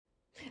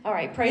All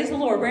right, praise the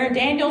Lord. We're in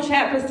Daniel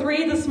chapter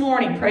 3 this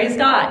morning. Praise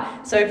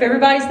God. So if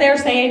everybody's there,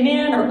 say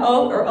amen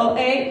or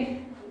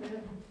O-A.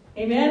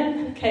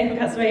 Amen? Okay, we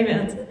got some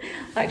amens.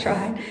 I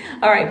tried.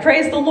 All right,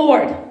 praise the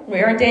Lord.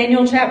 We're in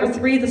Daniel chapter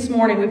 3 this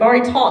morning. We've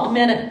already talked a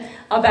minute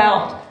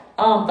about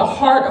the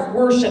heart of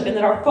worship, and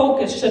that our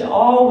focus should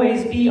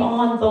always be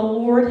on the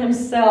Lord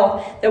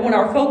himself. That when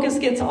our focus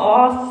gets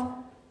off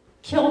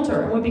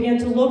kilter and we begin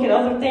to look at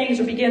other things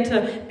or begin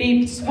to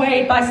be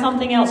swayed by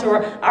something else,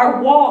 or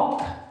our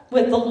walk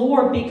with the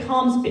Lord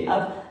becomes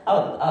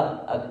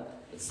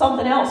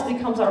something else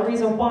becomes our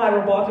reason why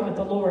we're walking with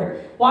the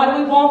Lord. Why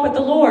do we walk with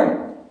the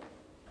Lord?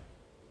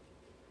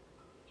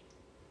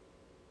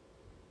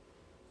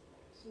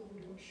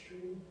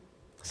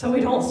 So we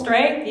don't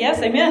stray.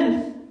 Yes,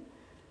 amen.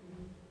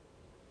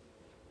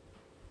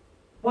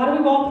 Why do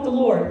we walk with the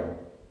Lord?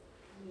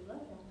 We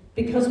love him.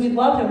 Because we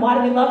love him. Why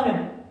do we love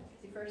him?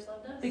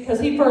 Because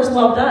he first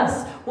loved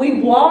us. We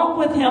walk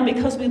with him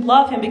because we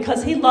love him,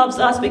 because he loves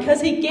us,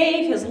 because he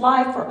gave his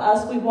life for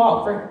us. We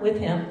walk with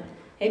him.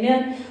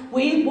 Amen.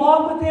 We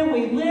walk with him.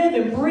 We live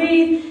and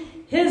breathe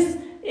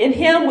in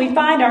him. We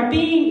find our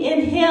being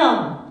in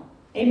him.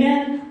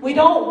 Amen. We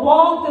don't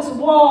walk this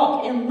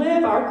walk and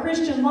live our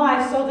Christian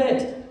life so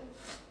that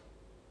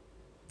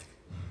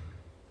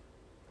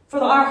for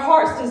our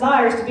heart's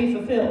desires to be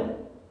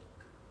fulfilled.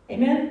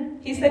 Amen.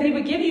 He said he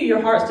would give you your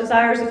heart's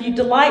desires if you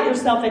delight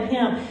yourself in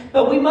him.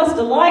 But we must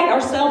delight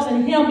ourselves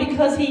in him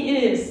because he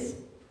is.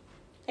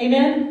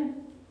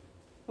 Amen.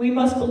 We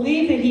must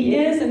believe that he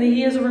is, and that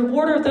he is a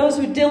rewarder of those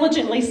who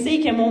diligently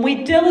seek him. When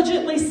we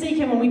diligently seek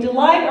him, when we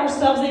delight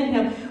ourselves in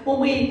him, when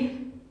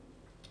we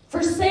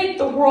forsake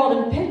the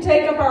world and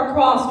take up our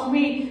cross, when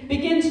we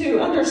begin to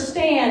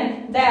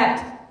understand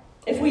that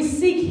if we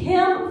seek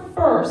him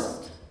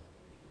first,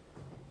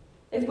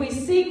 if we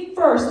seek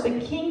first the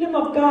kingdom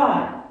of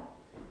God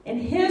and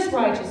his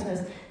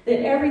righteousness,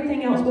 that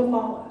everything else will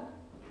follow.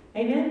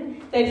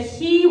 Amen? That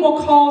he will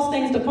cause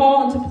things to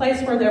fall into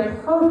place where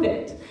they're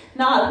perfect.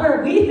 Not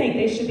where we think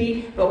they should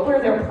be, but where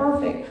they're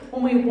perfect.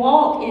 When we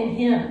walk in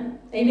him.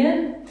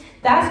 Amen?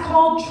 That's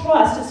called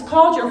trust. It's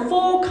called your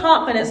full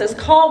confidence. It's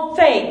called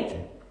faith.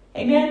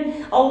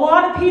 Amen? A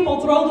lot of people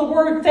throw the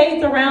word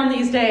faith around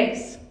these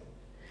days.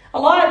 A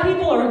lot of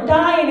people are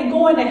dying and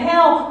going to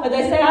hell, but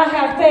they say, I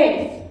have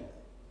faith.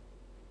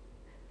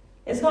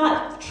 It's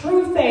not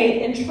true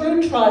faith and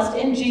true trust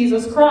in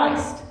Jesus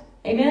Christ.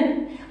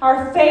 Amen?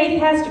 Our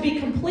faith has to be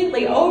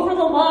completely over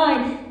the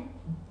line,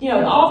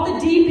 off the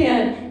deep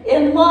end,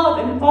 in love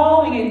and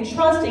following and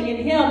trusting in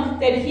him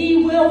that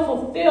he will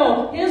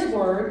fulfill his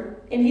word,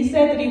 and he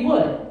said that he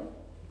would.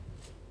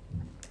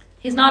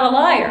 He's not a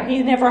liar.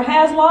 He never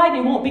has lied, and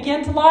he won't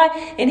begin to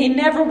lie, and he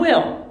never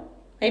will.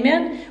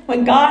 Amen?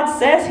 When God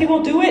says he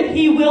will do it,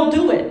 he will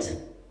do it.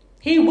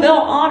 He will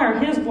honor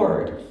his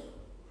word.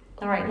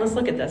 All right, let's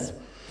look at this.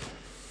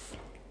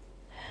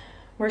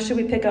 Where should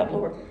we pick up,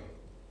 Lord?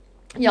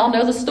 Y'all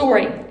know the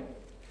story.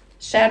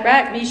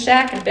 Shadrach,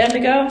 Meshach, and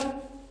Abednego,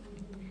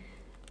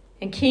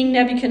 and King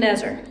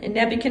Nebuchadnezzar. And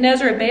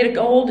Nebuchadnezzar had made a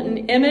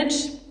golden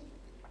image,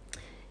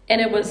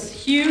 and it was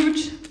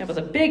huge. It was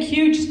a big,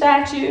 huge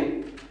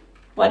statue.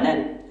 Wasn't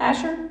it,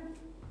 Asher?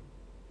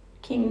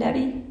 King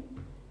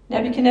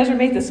Nebuchadnezzar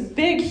made this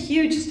big,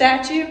 huge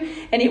statue,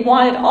 and he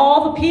wanted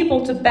all the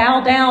people to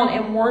bow down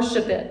and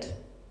worship it.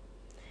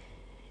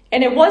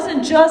 And it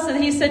wasn't just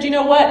that he said, you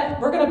know what,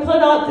 we're going to put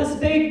up this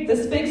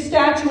big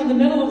statue in the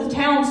middle of the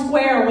town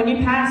square. When you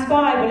pass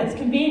by, when it's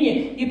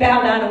convenient, you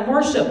bow down and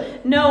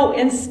worship. No,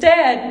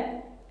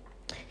 instead,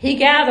 he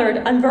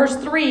gathered, in verse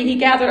 3, he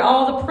gathered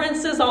all the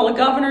princes, all the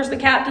governors, the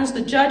captains,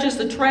 the judges,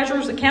 the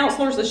treasurers, the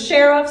counselors, the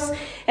sheriffs,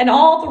 and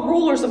all the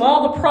rulers of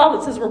all the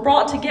provinces were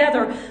brought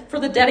together for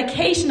the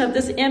dedication of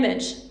this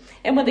image.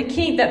 And when the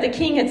king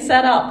had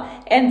set up,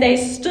 and they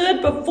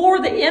stood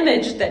before the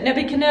image that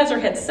Nebuchadnezzar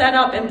had set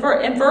up. In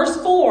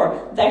verse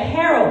 4,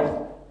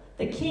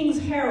 the king's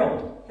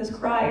herald, his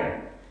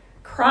crier,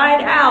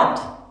 cried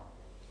out.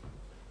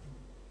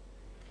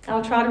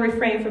 I'll try to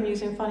refrain from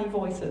using funny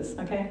voices,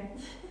 okay?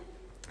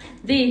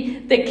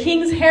 The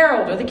king's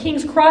herald, or the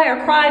king's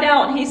crier, cried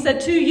out, and he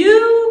said, to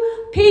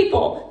you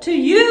people, to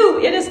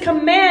you it is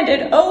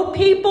commanded, O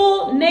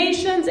people,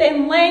 nations,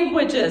 and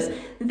languages,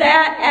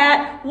 that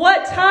at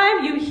what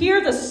time you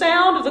hear the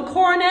sound of the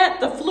cornet,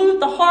 the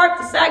flute, the harp,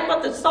 the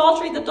sackbut, the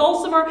psaltery, the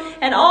dulcimer,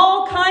 and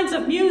all kinds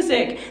of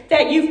music,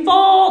 that you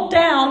fall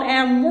down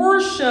and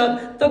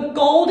worship the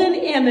golden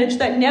image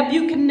that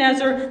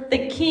Nebuchadnezzar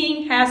the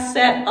king has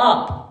set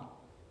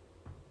up.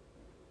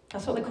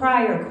 That's what the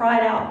crier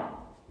cried out.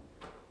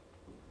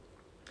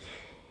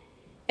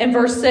 In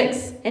verse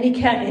 6, and he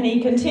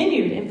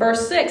continued in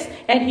verse 6,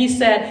 and he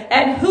said,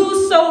 and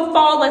whoso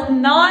falleth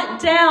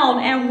not down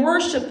and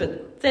worshipeth,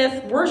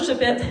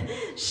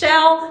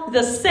 shall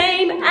the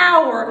same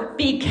hour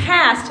be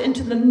cast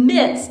into the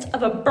midst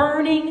of a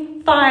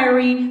burning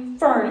fiery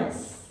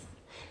furnace.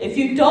 If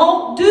you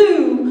don't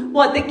do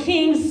what the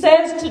king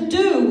says to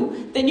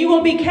do, then you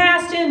will be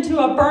cast into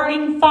a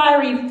burning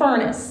fiery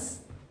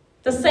furnace.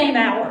 The same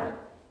hour.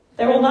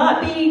 There will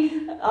not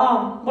be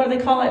what do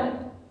they call it?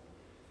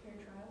 Fair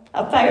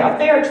trial. A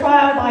fair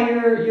trial by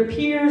your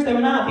peers. There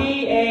will not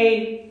be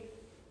a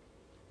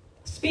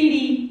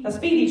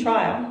speedy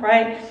trial,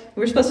 right?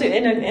 We're supposed to,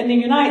 in the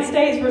United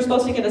States, we're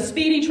supposed to get a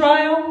speedy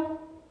trial.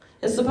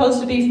 It's supposed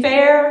to be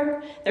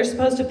fair. They're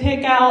supposed to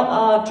pick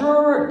out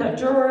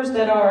jurors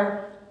that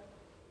are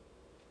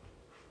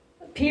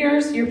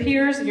your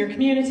peers in your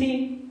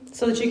community,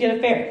 so that you get a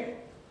fair.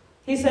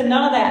 He said,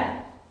 none of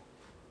that.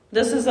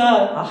 This is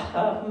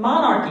a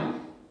monarchy,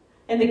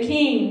 and the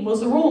king was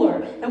the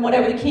ruler, and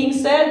whatever the king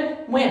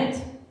said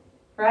went,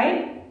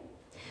 right?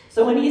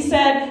 So when he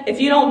said, if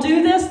you don't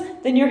do this,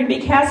 then you're going to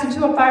be cast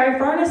into a fiery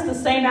furnace the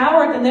same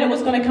hour, and then it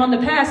was going to come to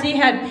pass. He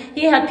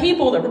had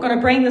people that were going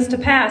to bring this to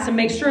pass and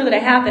make sure that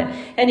it happened,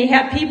 and he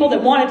had people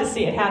that wanted to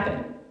see it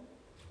happen.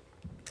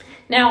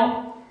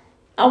 Now,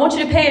 I want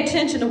you to pay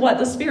attention to what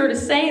the Spirit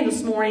is saying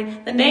this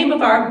morning. The name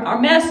of our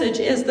message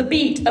is the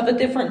beat of a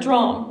different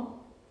drum.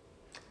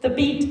 The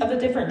beat of a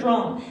different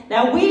drum.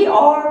 Now, we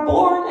are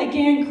born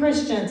again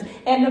Christians.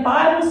 And the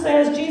Bible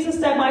says, Jesus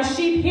said, my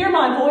sheep hear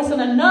my voice,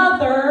 and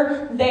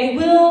another they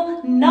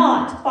will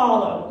not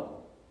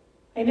follow.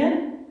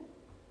 Amen?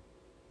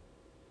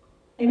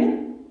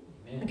 Amen?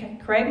 Amen. Okay,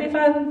 correct me if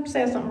I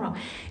say something wrong.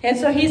 And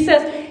so he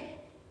says,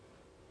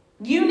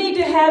 you need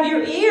to have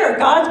your ear.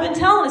 God's been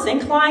telling us,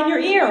 incline your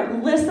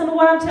ear. Listen to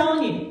what I'm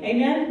telling you.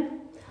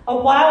 Amen? A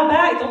while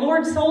back, the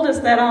Lord told us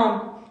that,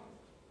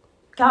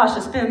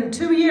 it's been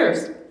 2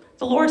 years.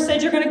 The Lord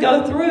said you're going to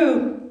go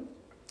through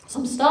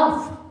some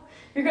stuff.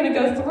 You're going to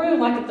go through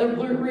like the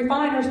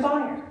refiner's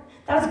fire.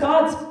 That's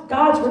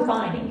God's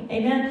refining.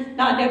 Amen?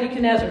 Not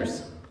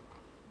Nebuchadnezzar's.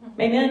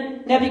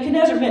 Amen?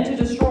 Nebuchadnezzar meant to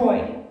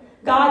destroy.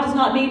 God does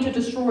not mean to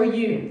destroy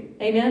you.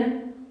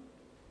 Amen?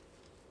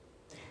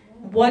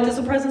 What does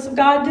the presence of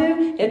God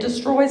do? It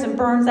destroys and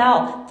burns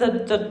out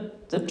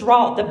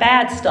the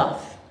bad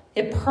stuff.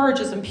 It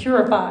purges and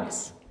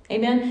purifies.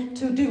 Amen?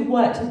 To do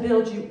what? To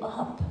build you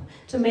up.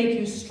 To make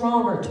you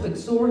stronger. To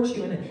exhort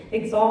you and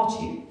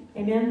exalt you.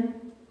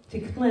 Amen? To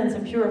cleanse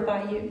and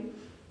purify you.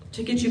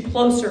 To get you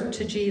closer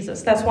to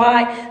Jesus. That's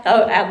why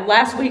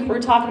last week we were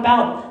talking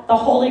about the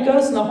Holy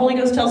Ghost. And the Holy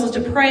Ghost tells us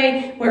to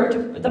pray.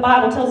 The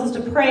Bible tells us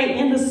to pray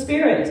in the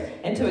Spirit.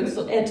 And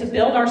to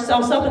build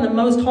ourselves up in the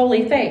most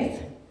holy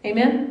faith.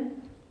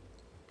 Amen?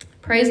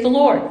 Praise the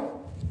Lord.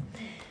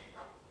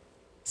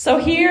 So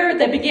here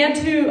they began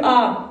to,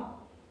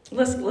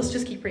 let's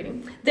just keep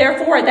reading.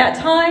 Therefore at that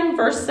time,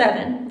 verse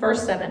 7.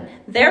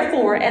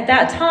 Therefore at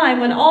that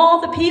time when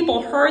all the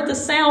people heard the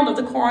sound of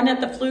the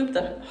cornet, the flute,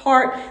 the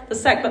harp, the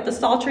sackbut, the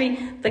psaltery,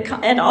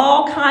 and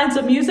all kinds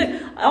of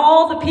music,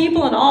 all the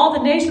people and all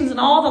the nations and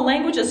all the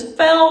languages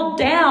fell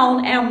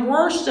down and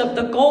worshipped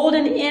the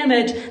golden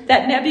image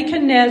that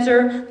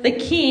Nebuchadnezzar the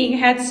king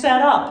had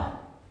set up.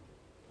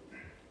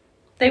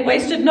 They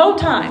wasted no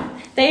time.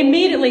 They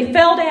immediately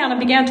fell down and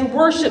began to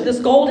worship this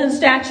golden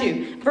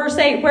statue. Verse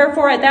 8,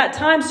 wherefore at that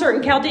time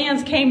certain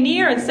Chaldeans came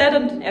near and said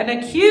and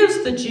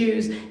accused the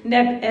Jews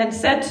and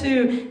said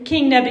to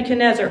King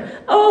Nebuchadnezzar,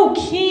 O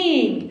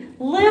king,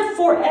 live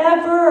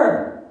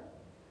forever.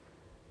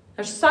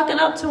 They're sucking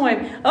up to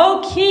him.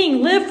 O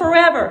king, live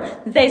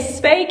forever. They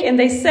spake and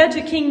they said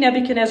to King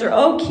Nebuchadnezzar,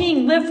 O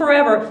king, live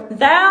forever.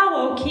 Thou,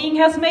 O king,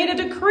 hast made a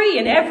decree,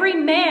 and every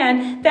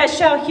man that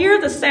shall hear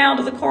the sound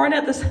of the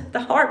cornet, the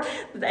harp,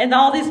 and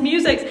all these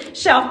musics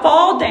shall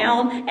fall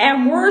down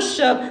and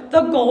worship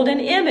the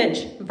golden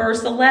image.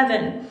 Verse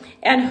 11.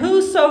 And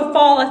whoso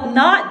falleth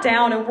not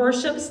down and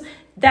worships,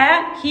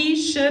 that he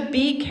should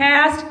be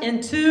cast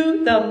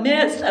into the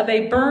midst of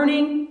a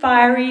burning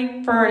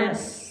fiery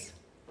furnace.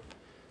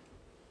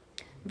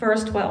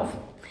 Verse 12.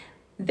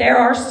 There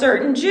are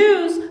certain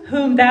Jews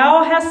whom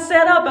thou hast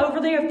set up over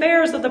the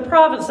affairs of the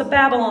province of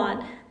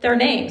Babylon. Their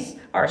names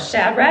are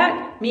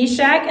Shadrach,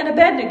 Meshach, and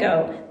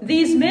Abednego.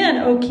 These men,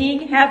 O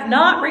king, have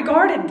not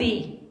regarded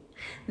thee.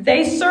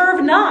 They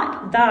serve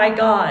not thy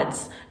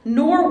gods,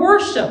 nor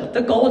worship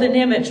the golden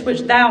image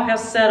which thou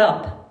hast set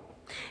up.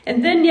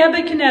 And then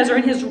Nebuchadnezzar,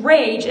 in his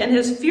rage and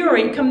his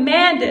fury,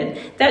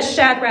 commanded that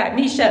Shadrach,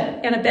 Meshach,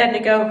 and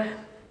Abednego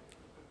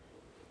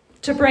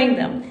to bring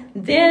them.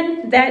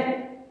 Then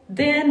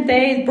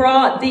they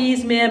brought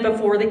these men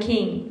before the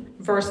king.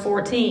 Verse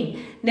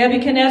 14.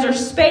 Nebuchadnezzar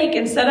spake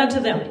and said unto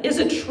them, Is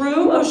it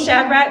true, O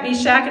Shadrach,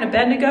 Meshach, and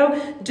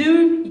Abednego?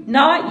 Do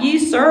not ye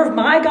serve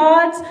my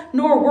gods,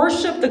 nor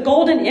worship the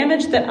golden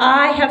image that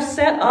I have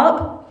set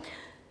up?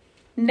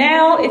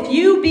 Now, if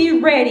you be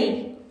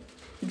ready,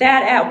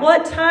 that at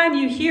what time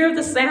you hear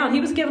the sound.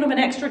 He was giving them an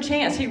extra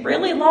chance. He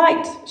really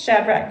liked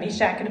Shadrach,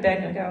 Meshach, and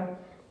Abednego.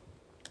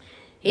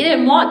 He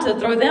didn't want to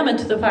throw them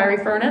into the fiery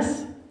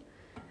furnace.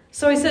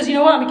 So he says, you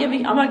know what? I'm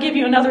going to give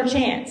you another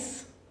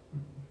chance.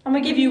 I'm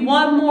going to give you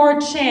one more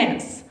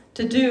chance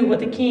to do what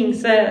the king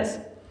says.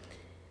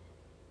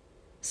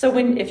 So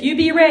if you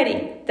be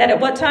ready, that at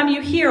what time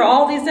you hear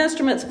all these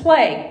instruments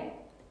play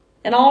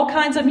and all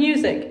kinds of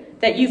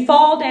music, that you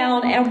fall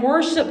down and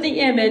worship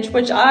the image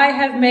which I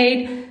have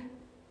made,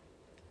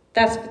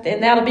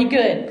 and that'll be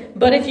good.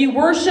 But if you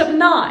worship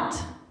not,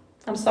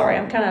 I'm sorry,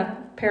 I'm kind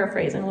of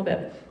paraphrasing a little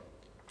bit.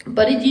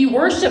 But if ye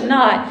worship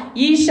not,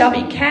 ye shall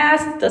be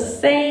cast the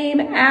same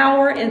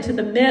hour into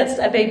the midst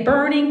of a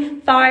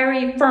burning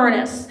fiery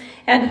furnace.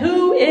 And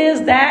who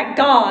is that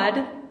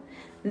God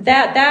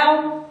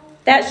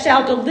that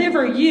shall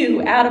deliver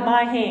you out of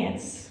my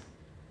hands?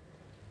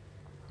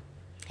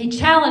 He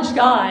challenged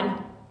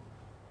God.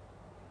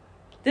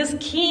 This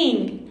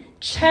king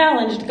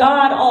challenged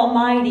God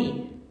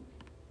Almighty.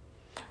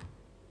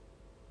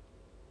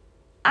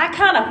 I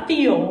kind of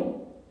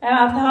feel, and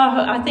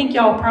I think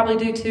y'all probably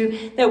do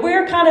too, that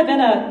we're kind of in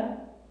a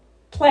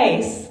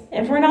place,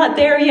 if we're not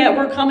there yet,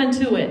 we're coming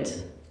to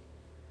it,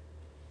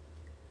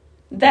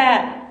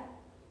 that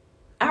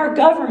our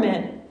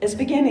government is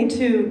beginning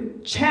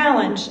to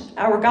challenge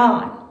our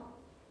God.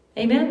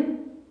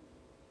 Amen?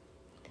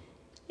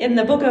 In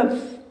the book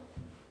of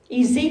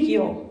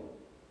Ezekiel,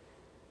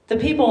 the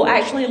people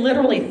actually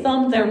literally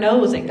thumbed their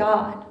nose at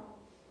God.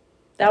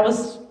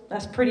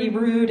 That's pretty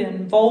rude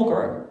and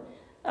vulgar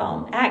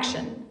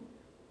action.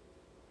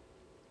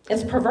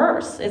 It's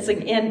perverse.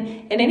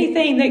 And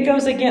anything that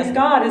goes against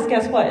God is,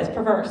 guess what? It's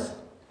perverse,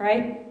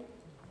 right?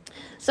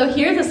 So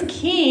here this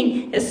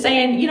king is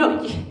saying,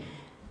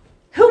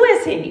 who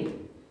is he?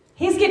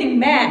 He's getting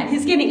mad.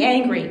 He's getting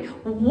angry.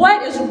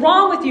 What is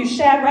wrong with you,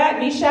 Shadrach,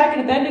 Meshach,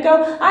 and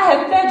Abednego? I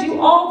have fed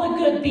you all the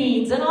good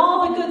beans and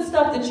all the good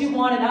stuff that you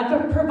wanted.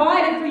 I've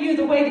provided for you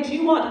the way that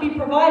you want to be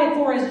provided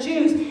for as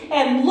Jews.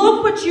 And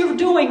look what you're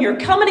doing. You're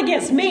coming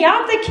against me.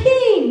 I'm the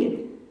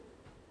king.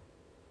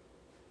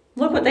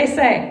 Look what they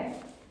say.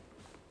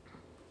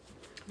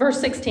 Verse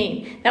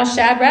 16. Now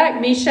Shadrach,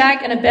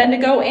 Meshach, and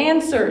Abednego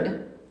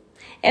answered,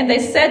 and they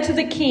said to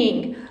the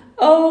king,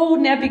 O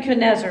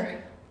Nebuchadnezzar,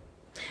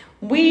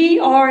 we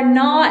are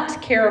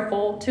not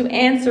careful to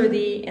answer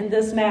thee in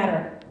this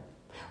matter.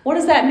 What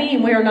does that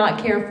mean, we are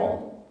not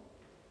careful?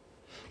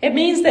 It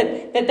means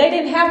that they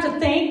didn't have to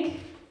think.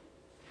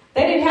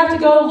 They didn't have to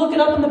go look it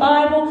up in the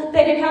Bible.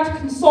 They didn't have to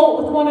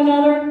consult with one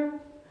another.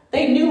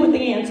 They knew what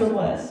the answer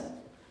was.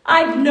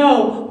 I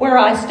know where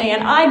I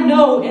stand. I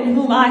know in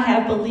whom I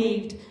have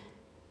believed.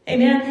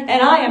 Amen?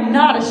 And I am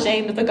not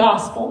ashamed of the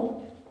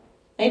gospel.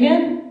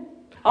 Amen?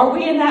 Are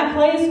we in that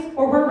place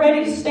where we're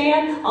ready to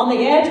stand on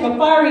the edge of a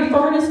fiery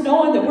furnace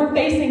knowing that we're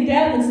facing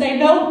death and say,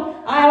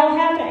 no, I don't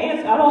have to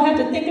answer. I don't have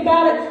to think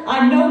about it.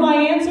 I know my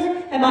answer,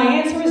 and my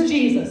answer is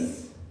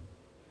Jesus.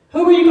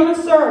 Who are you going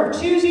to serve?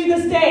 Choose you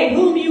this day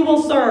whom you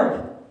will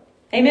serve.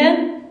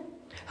 Amen?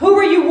 Who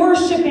are you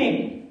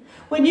worshiping?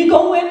 When you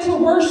go into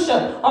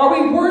worship,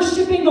 are we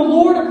worshiping the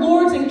Lord of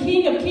Lords and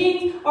King of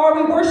Kings? Are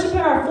we worshiping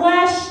our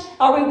flesh?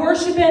 Are we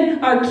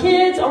worshiping our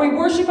kids? Are we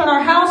worshiping our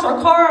house, our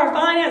car, our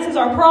finances,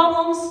 our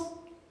problems?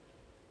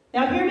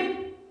 Now hear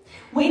me?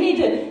 We need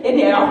to,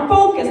 and our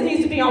focus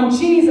needs to be on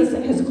Jesus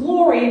and His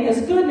glory and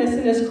His goodness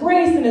and His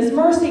grace and His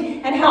mercy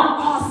and how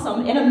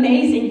awesome and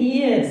amazing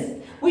He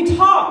is. We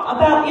talk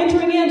about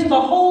entering into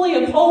the Holy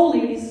of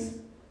Holies.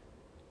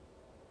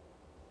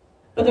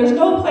 But there's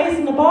no place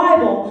in the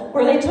Bible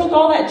where they took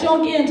all that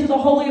junk into the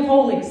Holy of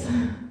Holies.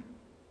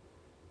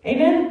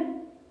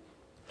 Amen?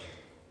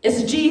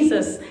 It's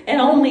Jesus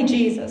and only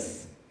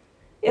Jesus.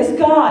 It's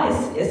God.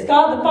 It's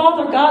God the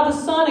Father, God the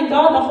Son, and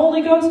God the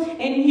Holy Ghost,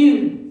 and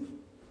you.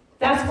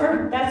 That's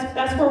where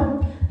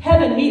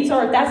heaven meets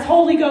earth. That's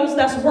Holy Ghost.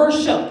 That's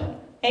worship.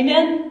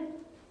 Amen?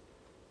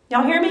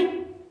 Y'all hear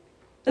me?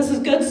 This is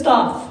good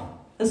stuff.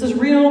 This is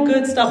real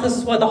good stuff. This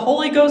is what the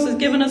Holy Ghost has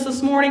given us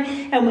this morning,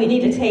 and we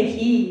need to take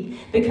heed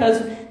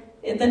because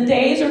the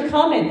days are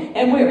coming,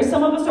 and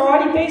some of us are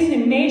already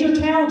facing major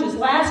challenges.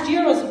 Last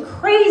year was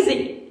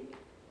crazy.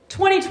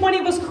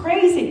 2020 was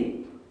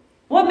crazy.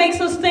 What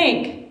makes us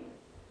think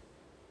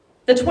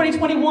that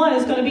 2021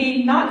 is going to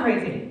be not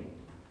crazy?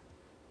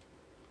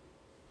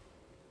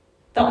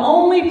 The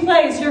only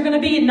place you're going to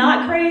be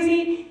not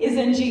crazy is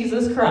in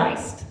Jesus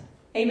Christ.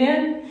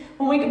 Amen?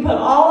 When we can put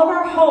all of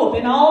our hope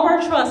and all of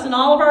our trust and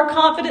all of our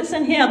confidence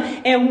in Him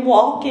and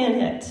walk in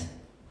it.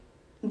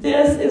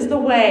 This is the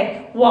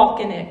way.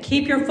 Walk in it.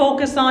 Keep your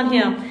focus on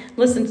Him.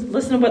 Listen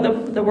to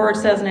what the Word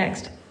says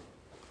next.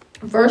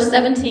 Verse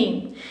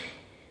 17.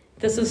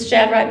 This is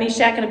Shadrach,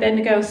 Meshach, and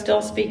Abednego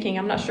still speaking.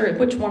 I'm not sure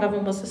which one of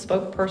them was the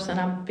spokesperson.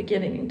 I'm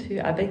beginning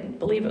to, I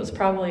believe it was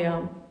probably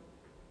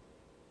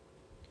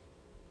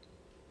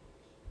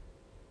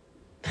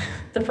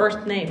the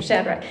first name,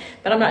 Shadrach,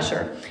 but I'm not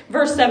sure.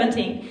 Verse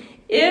 17.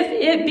 If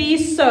it be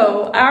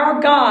so, our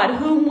God,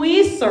 whom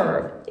we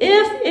serve,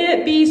 if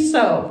it be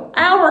so,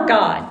 our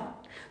God,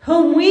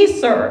 whom we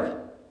serve.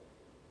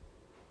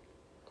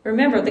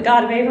 Remember, the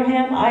God of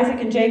Abraham, Isaac,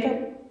 and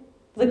Jacob,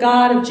 the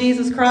God of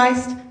Jesus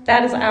Christ,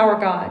 that is our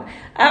God.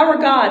 Our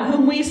God,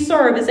 whom we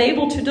serve, is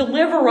able to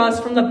deliver us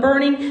from the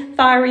burning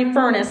fiery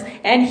furnace,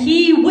 and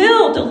He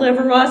will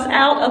deliver us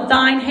out of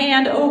thine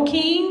hand, O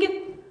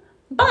King.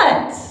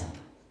 But,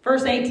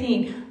 verse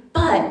 18,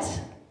 but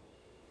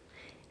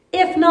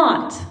if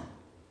not,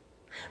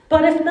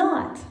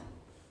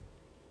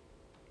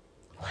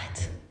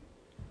 what?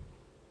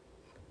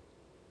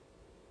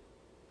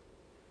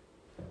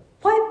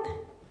 What?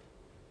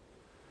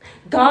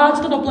 God's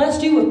going to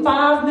bless you with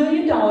 $5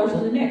 million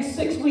in the next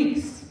 6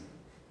 weeks.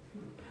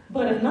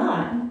 But if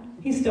not,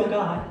 he's still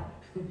God.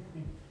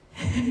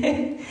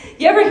 You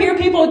ever hear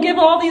people give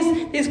all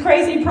these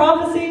crazy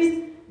prophecies?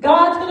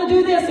 God's going to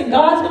do this and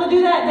God's going to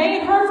do that. And they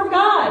ain't heard from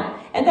God.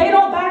 And they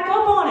don't back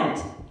up on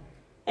it.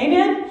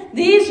 Amen?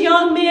 These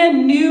young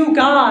men knew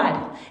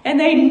God. And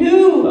they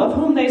knew of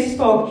whom they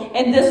spoke.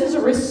 And this is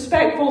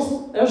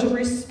there's a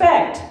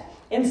respect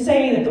in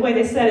saying it the way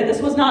they said it.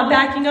 This was not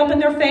backing up in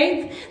their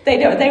faith. They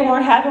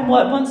weren't having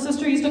what one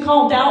sister used to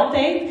call doubt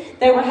faith.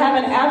 They were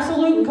having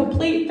absolute and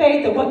complete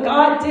faith that what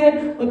God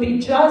did would be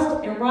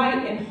just and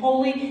right and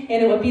holy,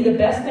 and it would be the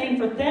best thing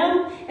for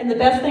them and the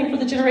best thing for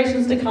the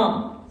generations to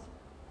come.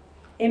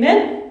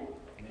 Amen?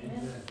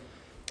 Amen.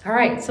 All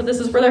right, so this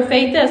is where their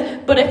faith is.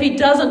 But if he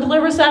doesn't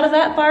deliver us out of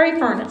that fiery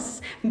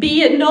furnace,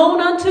 be it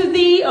known unto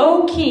thee,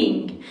 O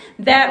king,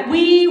 that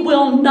we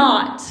will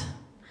not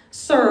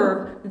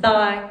serve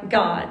thy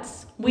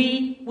gods.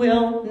 We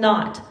will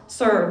not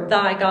serve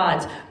thy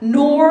gods,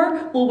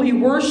 nor will we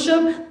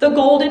worship the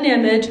golden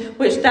image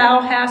which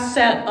thou hast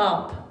set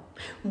up.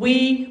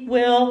 We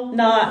will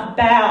not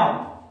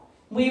bow.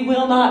 We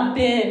will not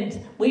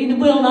bend. We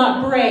will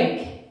not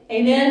break.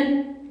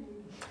 Amen?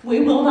 We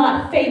will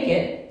not fake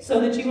it so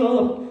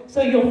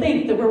you'll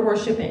think that we're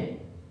worshiping.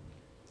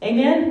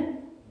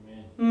 Amen?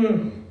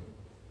 Amen.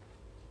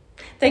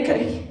 They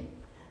could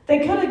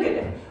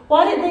have.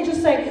 Why didn't they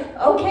just say,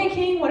 okay,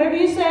 king, whatever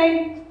you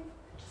say?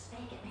 Just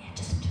make it, man.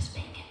 Just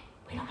make it.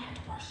 We don't have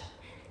to worship.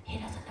 He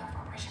doesn't know if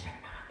we're worshiping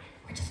or not.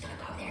 We're just going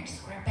to go there and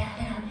just sort of bow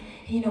down.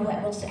 And you know what?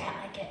 We'll just act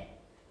like it.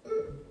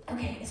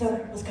 Okay, it's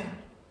over. Let's go.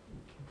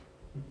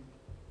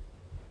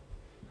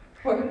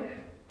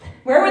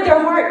 Where would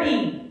their heart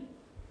be?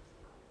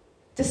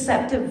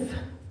 Deception.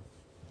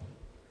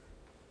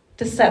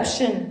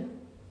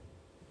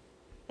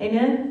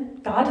 Amen?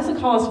 God doesn't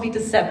call us to be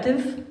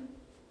deceptive.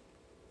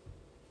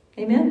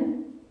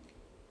 Amen?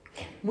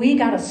 We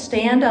got to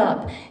stand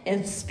up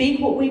and speak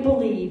what we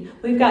believe.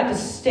 We've got to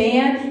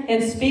stand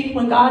and speak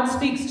when God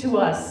speaks to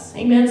us.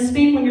 Amen?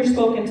 Speak when you're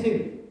spoken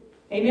to.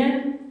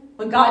 Amen?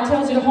 When God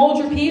tells you to hold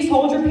your peace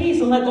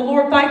and let the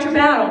Lord fight your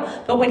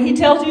battle. But when he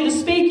tells you to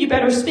speak, you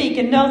better speak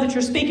and know that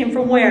you're speaking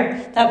from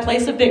where? That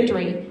place of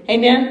victory.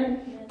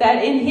 Amen?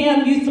 That in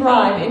him you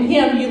thrive. In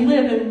him you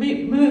live and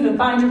move and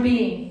find your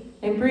being.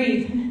 And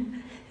breathe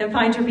and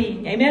find your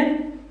being.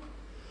 Amen?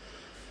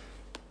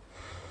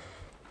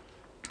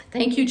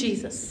 Thank you,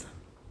 Jesus.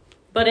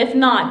 But if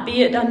not,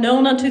 be it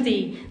unknown unto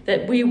thee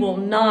that we will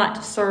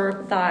not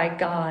serve thy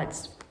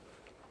gods.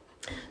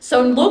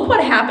 So look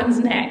what happens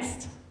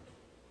next.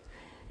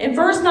 In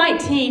verse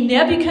 19,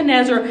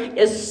 Nebuchadnezzar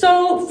is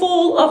so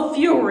full of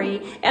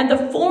fury, and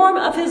the form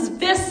of his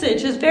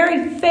visage, his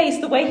very face,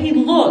 the way he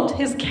looked,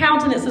 his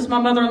countenance, as my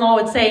mother-in-law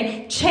would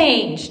say,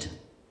 changed.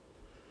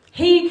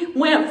 He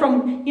went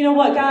from, you know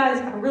what,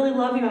 guys, I really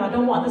love you and I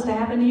don't want this to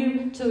happen to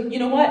you, to, you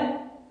know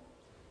what,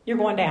 you're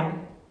going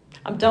down.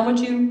 I'm done with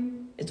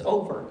you. It's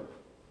over.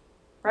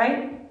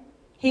 Right?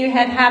 He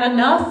had had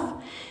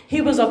enough.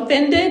 He was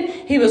offended.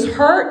 He was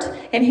hurt.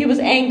 And he was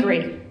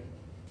angry.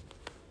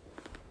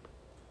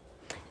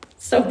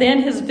 So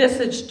then his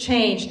visage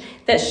changed.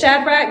 That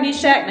Shadrach,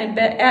 Meshach,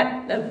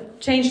 and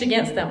changed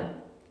against them.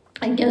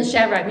 Against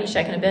Shadrach,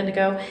 Meshach, and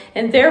Abednego.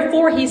 And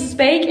therefore he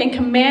spake and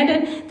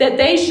commanded that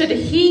they should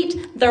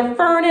heat the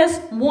furnace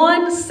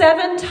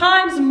 7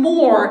 times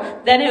more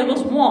than it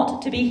was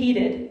wont to be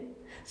heated.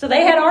 So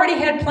they had already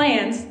had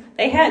plans.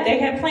 They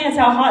had plans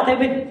how hot they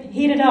would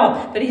heat it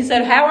up. But he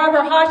said,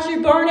 however hot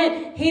you burn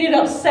it, heat it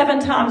up 7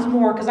 times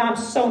more because I'm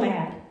so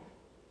mad.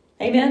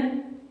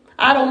 Amen?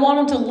 I don't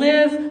want them to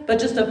live but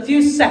just a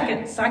few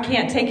seconds. I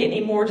can't take it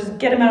anymore. Just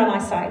get them out of my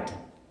sight.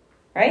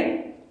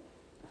 Right?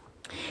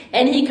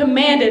 And he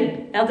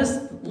commanded, now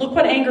look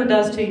what anger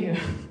does to you.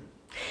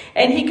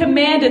 And he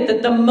commanded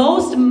that the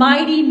most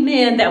mighty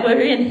men that were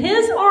in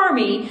his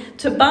army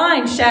to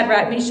bind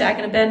Shadrach, Meshach,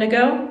 and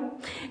Abednego,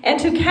 and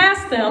to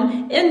cast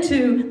them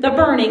into the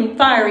burning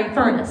fiery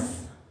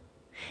furnace.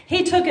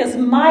 He took his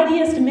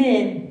mightiest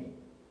men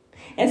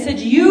and said,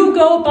 you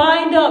go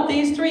bind up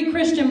these 3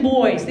 Christian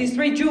boys, these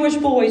 3 Jewish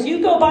boys.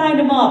 You go bind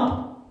them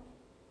up.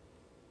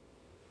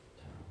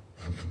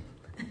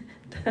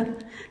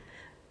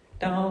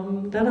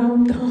 Dum,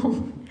 dum,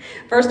 dum.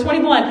 Verse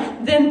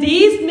 21. Then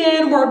these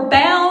men were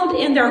bound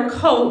in their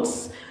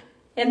coats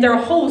and their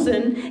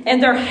hosen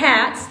and their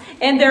hats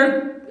and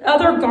their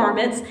other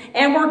garments,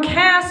 and were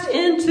cast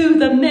into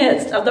the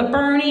midst of the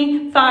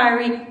burning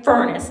fiery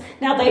furnace.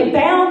 Now they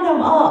bound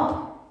them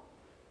up,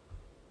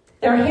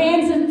 their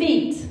hands and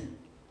feet,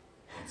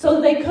 so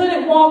that they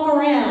couldn't walk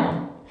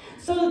around,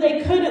 so that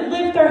they couldn't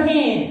lift their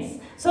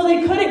hands, so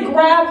they couldn't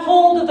grab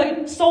hold of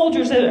the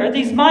soldiers or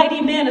these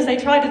mighty men as they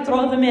tried to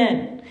throw them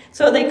in,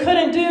 so they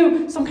couldn't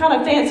do some kind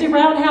of fancy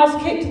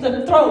roundhouse kick to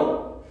the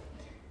throat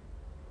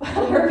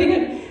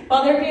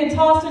while they're being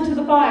tossed into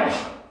the fire.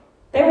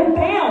 They were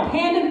bound,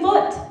 hand and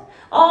foot.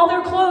 All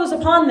their clothes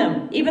upon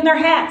them, even their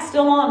hats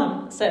still on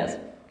them, it says.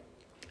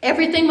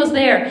 Everything was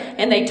there,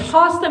 and they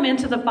tossed them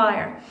into the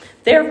fire.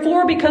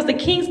 Therefore, because the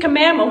king's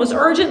commandment was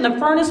urgent and the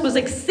furnace was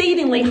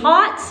exceedingly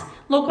hot,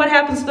 look what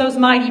happens to those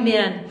mighty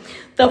men.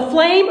 The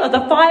flame of the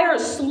fire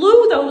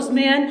slew those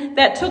men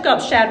that took up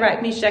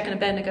Shadrach, Meshach, and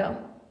Abednego.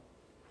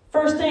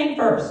 First thing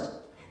first.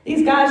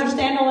 These guys are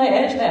standing on the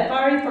edge of that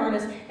fiery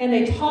furnace, and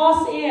they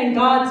toss in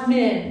God's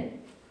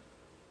men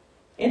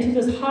into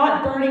this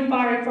hot, burning,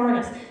 fiery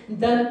furnace.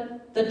 The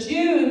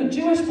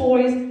Jewish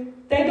boys,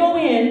 they go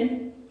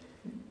in.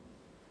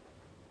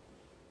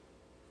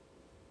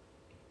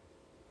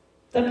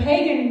 The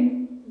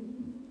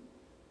pagan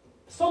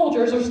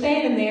soldiers are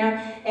standing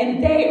there,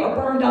 and they are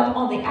burned up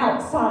on the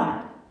outside.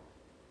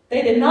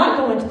 They did not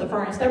go into the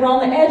furnace. They were on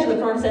the edge of the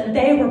furnace, and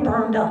they were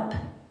burned up.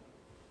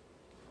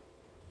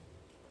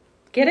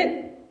 Get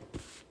it?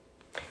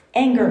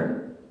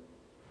 Anger.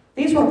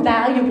 These were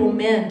valuable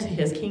men to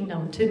his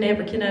kingdom, to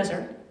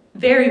Nebuchadnezzar.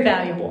 Very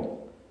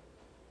valuable.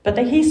 But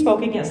he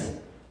spoke against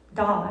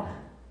God.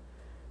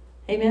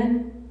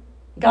 Amen?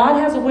 God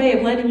has a way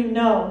of letting you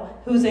know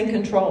who's in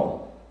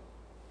control.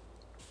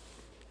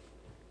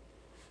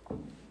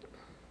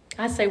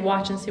 I say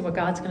watch and see what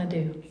God's going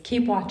to do.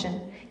 Keep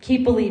watching.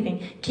 Keep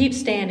believing. Keep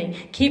standing.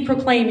 Keep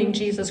proclaiming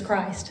Jesus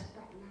Christ.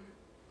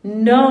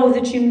 Know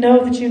that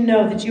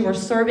you are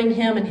serving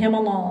him and him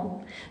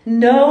alone.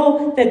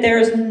 Know that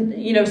there's,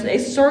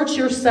 search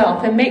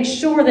yourself and make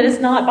sure that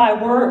it's not by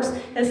works.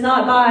 It's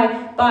not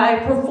by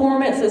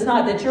performance. It's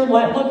not that you're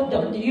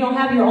you don't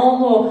have your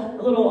own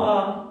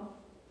little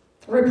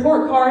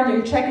report card and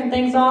you're checking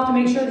things off to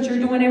make sure that you're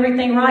doing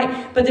everything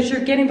right, but that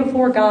you're getting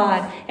before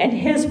God and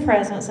his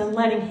presence and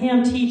letting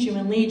him teach you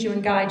and lead you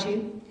and guide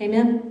you.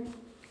 Amen.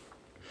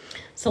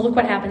 So look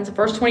what happens in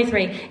verse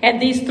 23. And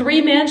these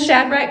three men,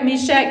 Shadrach,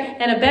 Meshach,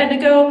 and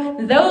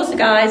Abednego, those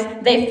guys,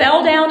 they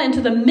fell down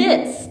into the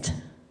midst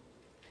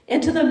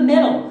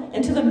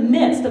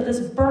of this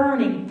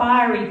burning,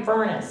 fiery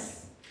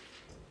furnace.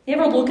 You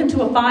ever look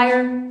into a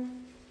fire?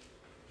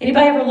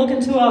 Anybody ever look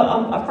into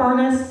a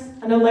furnace?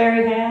 I know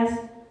Larry has.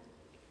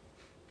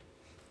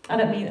 I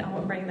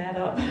won't bring that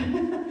up.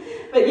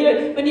 But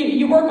when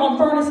you work on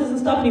furnaces and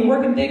stuff, and you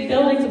work in big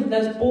buildings, and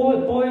there's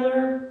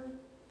boiler.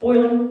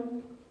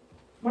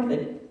 What are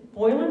they?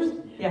 Boilers?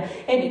 Yeah.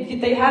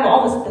 And they have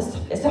all this.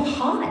 It's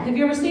hot. Have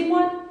you ever seen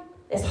one?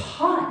 It's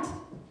hot.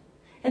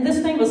 And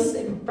this thing was,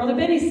 Brother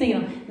Benny's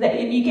seen them. That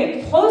you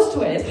get close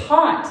to it, it's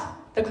hot.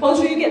 The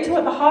closer you get to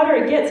it, the hotter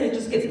it gets. It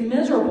just gets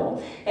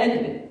miserable.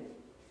 And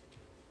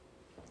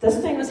this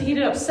thing was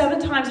heated up 7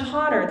 times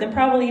hotter than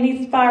probably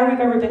any fire we've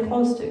ever been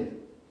close to.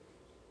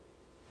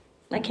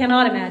 I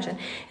cannot imagine.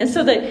 And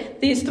so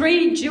these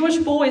 3 Jewish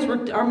boys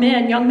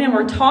young men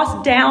were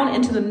tossed down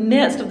into the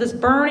midst of this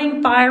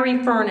burning,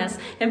 fiery furnace.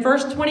 In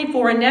verse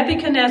 24, and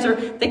Nebuchadnezzar,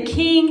 the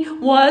king,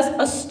 was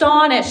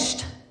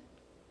astonished.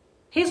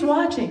 He's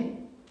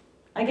watching.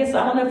 I guess,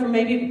 I don't know, from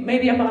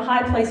maybe up on a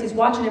high place, he's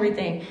watching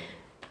everything.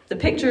 The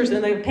pictures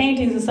and the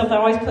paintings and stuff, they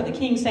always put the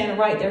king standing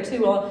right there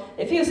too. Well,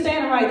 if he was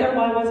standing right there,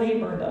 why wasn't he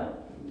burned up?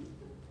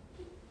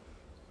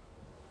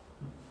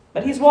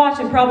 But he's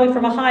watching probably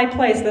from a high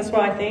place, that's what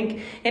I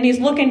think. And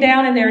he's looking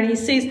down in there and he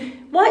sees,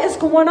 what is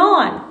going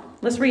on?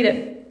 Let's read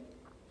it.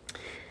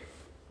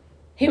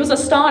 He was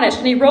astonished,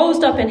 and he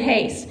rose up in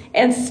haste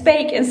and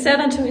spake and said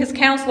unto his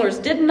counselors,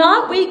 did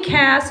not we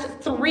cast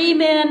 3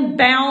 men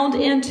bound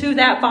into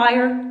that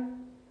fire?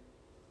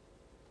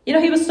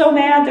 He was so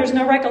mad, there's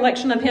no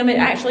recollection of him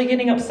actually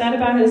getting upset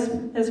about his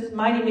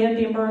mighty men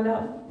being burned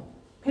up.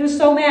 He was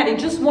so mad. He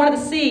just wanted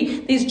to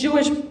see these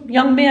Jewish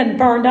young men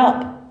burned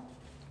up.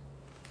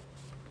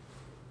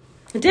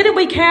 Didn't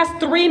we cast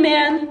 3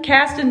 men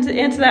cast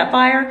into that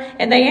fire?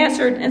 And they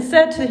answered and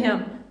said to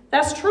him,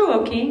 that's true,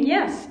 O king,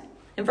 yes.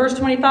 In verse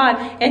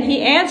 25, and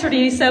he answered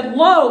and he said,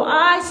 lo,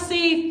 I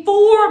see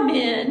 4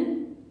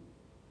 men,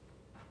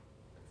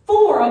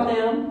 4 of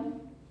them,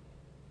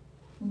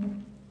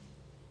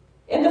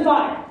 in the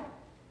fire.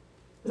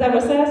 Is that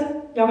what it says?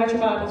 Y'all got your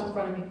Bibles in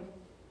front of me.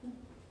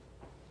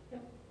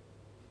 Yep.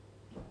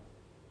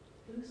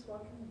 Loose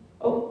walking.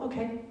 Oh,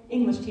 okay.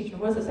 English teacher.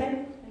 What does it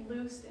say?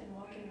 Loose and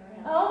walking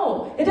around.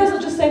 Oh, it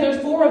doesn't just say there's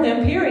 4 of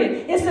them,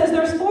 period. It says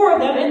there's 4 of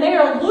them, and they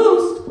are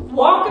loose,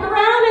 walking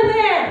around in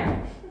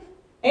there.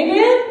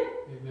 Amen?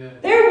 Amen.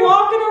 They're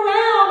walking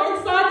around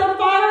inside the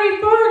fiery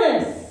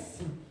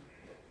furnace.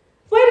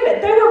 Wait a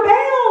minute. They were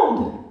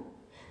bound.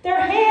 Their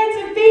hands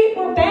and feet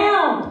were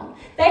bound.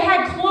 They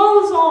had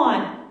clothes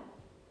on.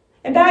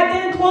 And back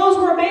then, clothes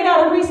were made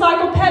out of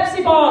recycled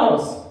Pepsi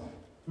bottles.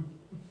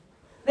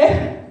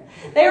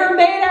 They were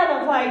made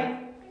out of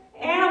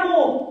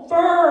animal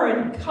fur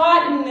and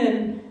cotton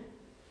and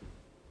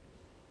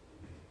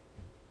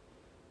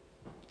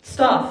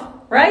stuff,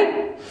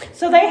 right?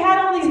 So they had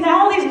all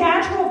these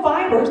natural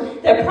fibers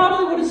that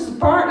probably would have just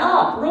burnt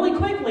up really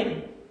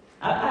quickly.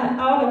 I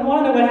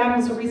want to know what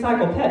happens to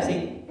recycled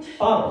Pepsi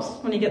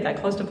bottles when you get that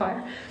close to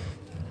fire.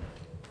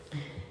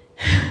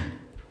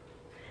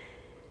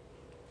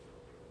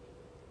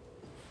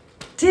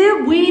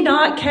 Did we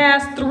not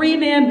cast 3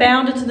 men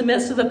bound into the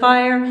midst of the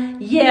fire?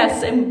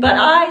 Yes, but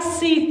I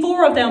see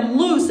 4 of them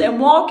loose and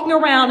walking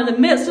around in the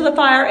midst of the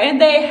fire,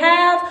 and they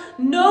have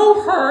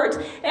no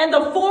hurt, and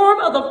the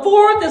form of the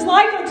 4th is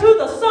like unto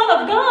the Son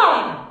of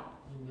God.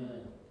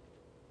 Amen.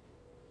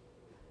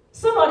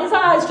 Somebody's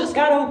eyes just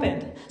got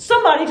opened.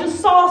 Somebody just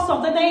saw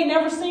something they ain't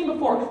never seen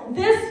before.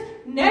 This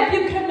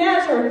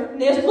Nebuchadnezzar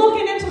is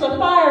looking into the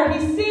fire. He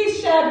sees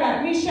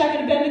Shadrach, Meshach,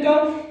 and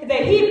Abednego.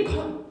 That he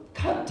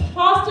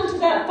tossed into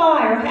that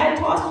fire, had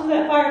tossed into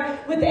that fire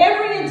with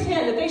every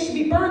intent that they should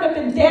be burned up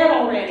and dead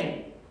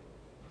already.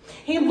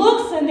 He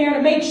looks in there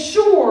to make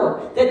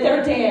sure that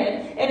they're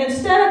dead. And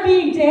instead of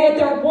being dead,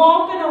 they're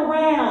walking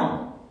around.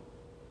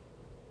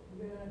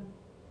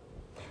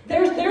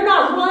 They're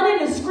not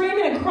running and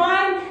screaming and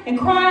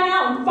crying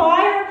out in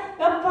fire.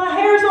 My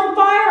hair's on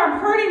fire. I'm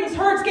hurting. This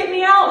hurts. Get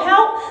me out.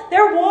 Help.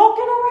 They're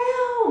walking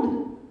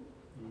around.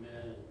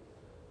 Amen.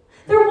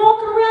 They're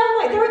walking around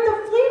like they're at the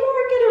flea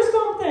market or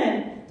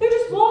something. They're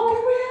just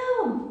walking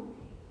around.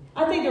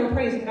 I think they were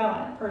praising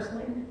God,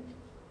 personally.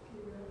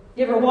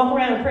 You ever walk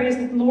around and praise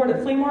the Lord at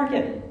the flea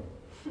market?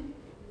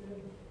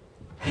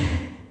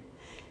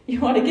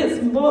 You want to get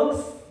some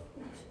books?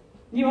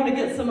 You want to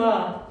get some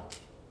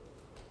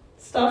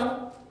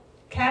stuff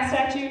cast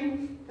at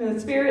you in the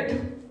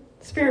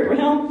spirit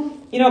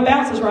realm? You know, it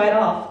bounces right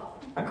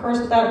off. A curse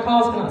without a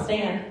cause cannot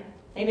stand.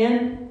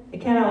 Amen? It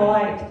cannot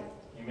alight.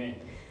 Amen.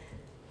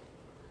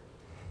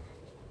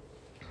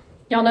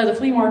 Y'all know the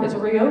flea markets are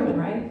reopened,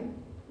 right?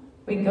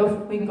 We can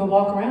go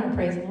walk around and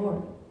praise the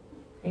Lord.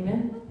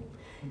 Amen?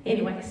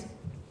 Anyways.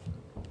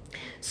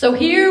 So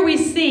here we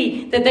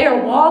see that they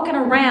are walking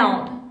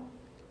around.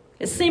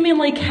 It's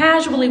seemingly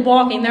casually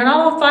walking. They're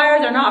not on fire.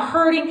 They're not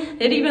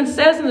hurting. It even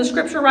says in the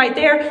scripture right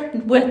there,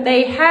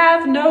 they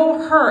have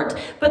no hurt.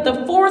 But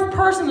the fourth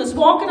person that's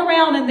walking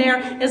around in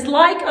there is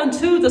like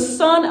unto the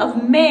Son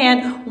of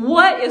Man.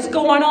 What is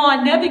going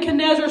on?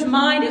 Nebuchadnezzar's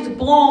mind is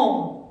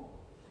blown.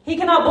 He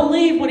cannot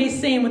believe what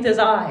he's seeing with his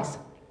eyes.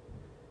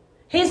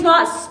 He's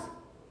not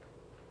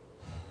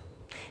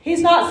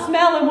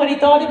smelling what he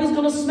thought he was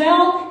going to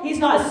smell. He's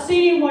not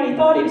seeing what he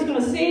thought he was going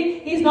to see.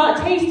 He's not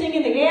tasting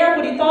in the air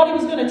what he thought he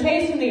was going to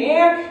taste in the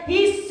air.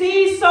 He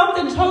sees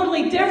something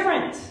totally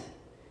different.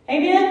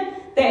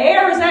 Amen? The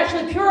air is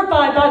actually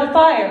purified by the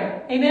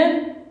fire.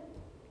 Amen?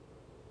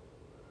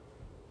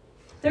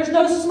 There's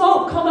no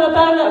smoke coming up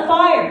out of that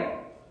fire.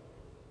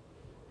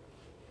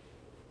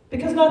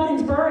 Because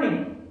nothing's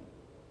burning.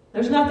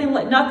 There's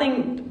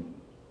nothing,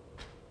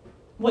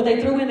 what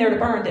they threw in there to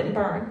burn didn't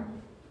burn.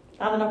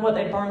 I don't know what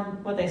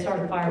they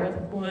started the fire with,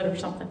 wood or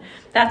something.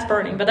 That's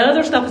burning. But the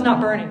other stuff is not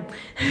burning.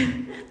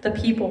 The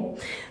people.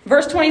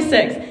 Verse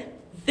 26.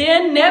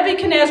 Then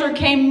Nebuchadnezzar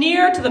came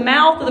near to the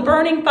mouth of the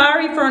burning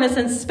fiery furnace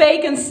and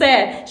spake and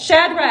said,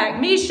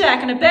 Shadrach,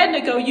 Meshach, and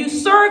Abednego, you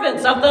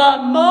servants of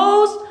the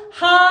Most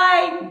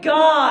High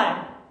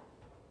God.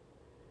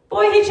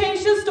 Boy, he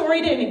changed his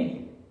story, didn't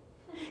he?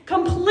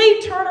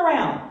 Complete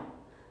turnaround.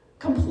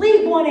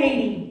 Complete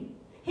 180.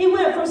 He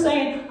went from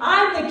saying,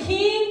 I'm the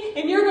king,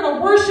 and you're going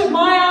to worship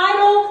my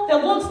idol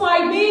that looks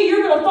like me.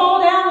 You're going to fall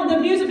down when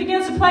the music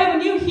begins to play.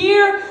 When you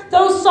hear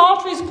those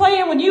psalteries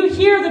playing, when you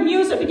hear the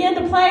music begin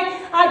to play,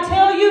 I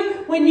tell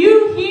you, when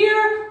you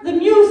hear the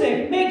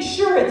music, make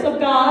sure it's of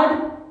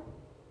God.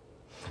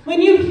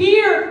 When you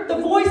hear the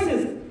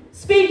voices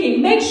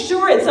speaking, make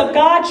sure it's of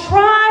God.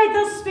 Try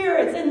the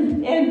spirits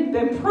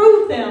and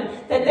prove them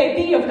that they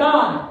be of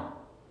God.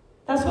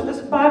 That's what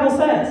this Bible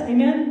says.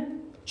 Amen?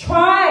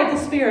 Try the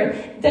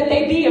spirit that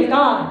they be of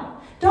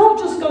God. Don't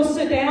just go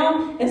sit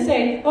down and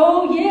say,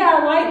 oh yeah,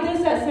 I like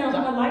this. That sounds,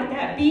 I like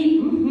that beat.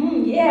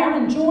 Yeah,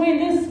 I'm enjoying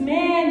this,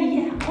 man.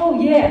 Yeah.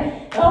 Oh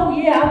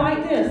yeah, I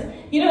like this.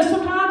 You know,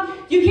 sometimes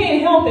you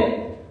can't help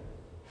it.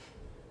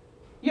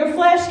 Your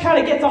flesh kind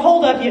of gets a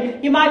hold of you.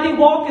 You might be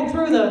walking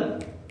through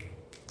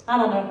I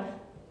don't know.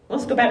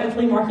 Let's go back to the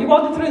flea market. You're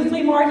walking through the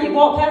flea market. You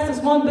walk past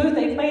this one booth.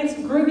 They playing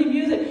some groovy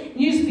music.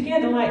 And you just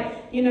begin to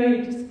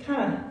you just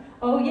kind of,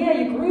 oh yeah,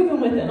 you're grooving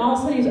with it, and all of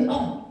a sudden you say,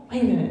 oh,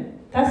 wait a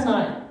minute, that's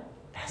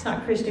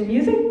not Christian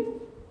music.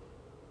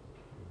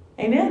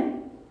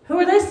 Amen? Who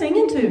are they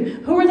singing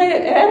to? Who are they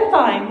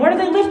edifying? What are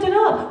they lifting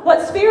up?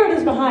 What spirit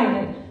is behind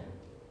it?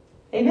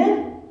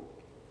 Amen?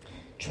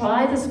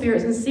 Try the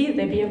spirits and see that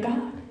they be of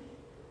God.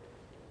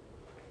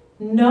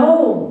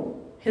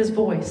 Know his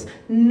voice.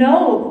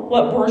 Know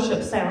what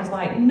worship sounds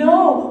like.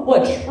 Know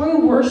what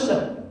true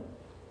worship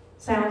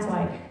sounds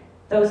like.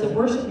 Those that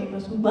worship me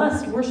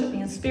must worship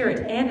me in spirit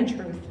and in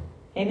truth.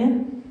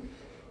 Amen?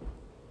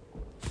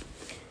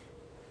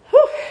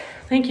 Whew.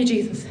 Thank you,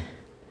 Jesus.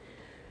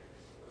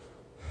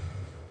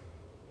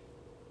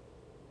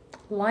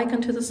 Like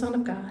unto the Son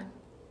of God.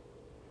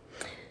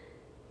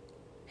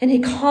 And he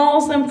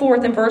calls them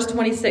forth in verse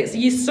 26.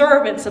 Ye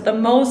servants of the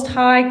Most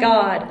High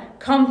God,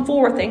 come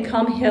forth and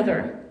come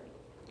hither.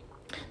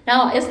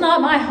 Now, it's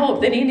not my hope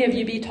that any of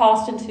you be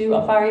tossed into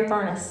a fiery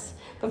furnace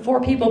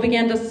before people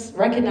begin to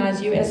recognize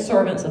you as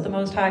servants of the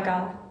Most High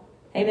God.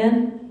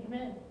 Amen?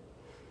 Amen.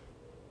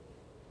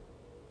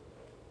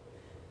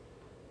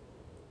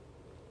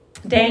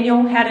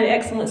 Daniel had an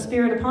excellent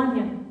spirit upon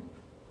him.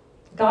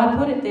 God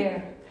put it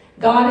there.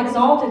 God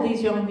exalted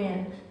these young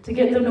men to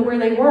get them to where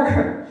they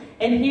were.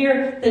 And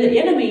here the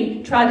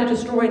enemy tried to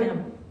destroy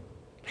them.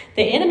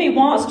 The enemy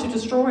wants to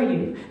destroy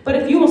you. But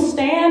if you will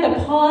stand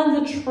upon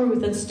the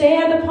truth and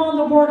stand upon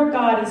the word of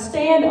God and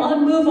stand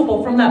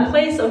unmovable from that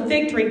place of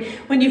victory,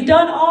 when you've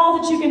done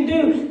all that you can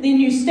do, then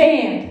you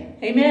stand,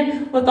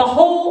 amen, with the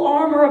whole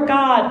armor of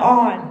God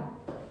on,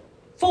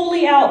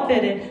 fully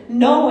outfitted,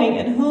 knowing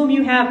in whom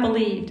you have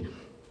believed.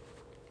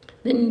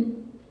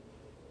 Then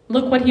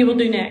look what he will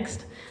do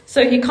next.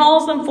 So he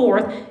calls them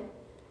forth,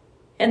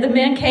 and the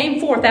men came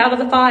forth out of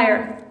the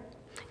fire.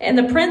 And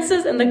the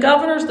princes and the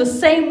governors, the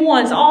same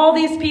ones, all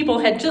these people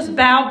had just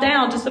bowed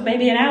down just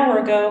maybe an hour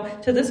ago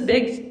to this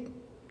big,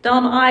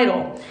 dumb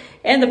idol.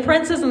 And the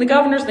princes and the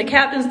governors, the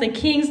captains, the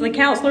kings, and the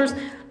counselors,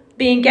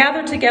 being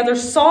gathered together,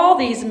 saw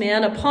these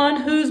men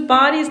upon whose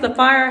bodies the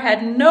fire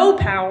had no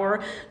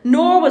power,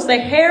 nor was the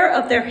hair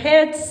of their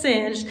heads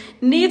singed,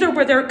 neither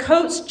were their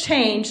coats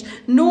changed,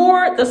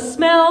 nor the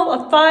smell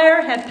of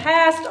fire had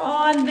passed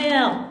on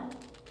them.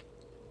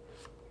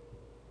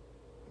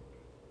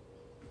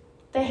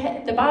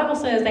 The Bible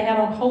says they had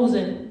on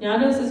hosen. Now, I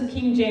know this is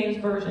King James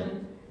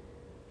Version.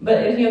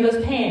 But,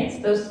 those pants,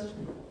 those,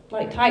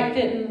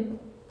 tight-fitting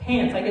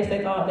pants, I guess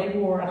they thought they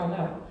wore. I don't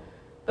know.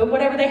 But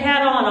whatever they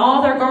had on,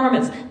 all their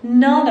garments,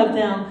 none of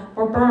them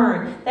were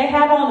burned. They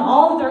had on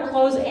all of their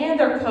clothes and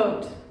their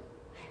coat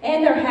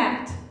and their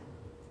hat.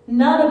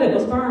 None of it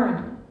was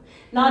burned.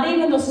 Not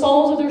even the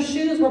soles of their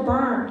shoes were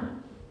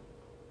burned.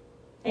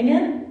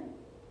 Amen?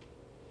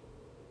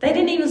 They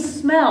didn't even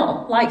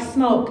smell like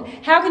smoke.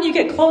 How can you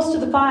get close to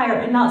the fire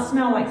and not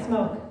smell like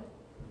smoke?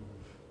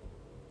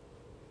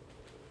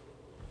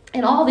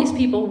 And all these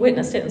people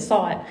witnessed it and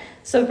saw it.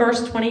 So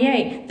verse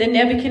 28, then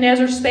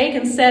Nebuchadnezzar spake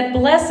and said,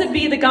 Blessed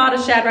be the God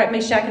of Shadrach,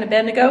 Meshach, and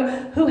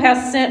Abednego, who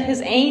hath sent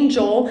his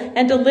angel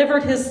and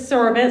delivered his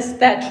servants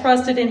that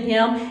trusted in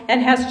him,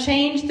 and has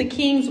changed the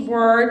king's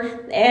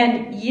word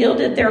and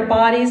yielded their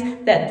bodies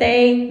that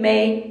they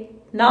may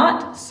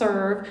not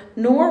serve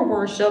nor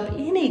worship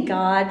any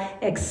God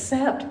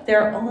except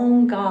their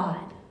own God.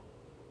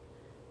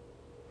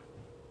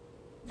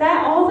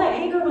 All that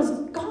anger was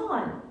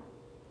gone.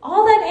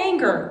 All that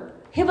anger.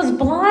 He was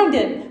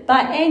blinded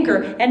by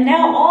anger. And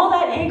now all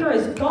that anger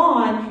is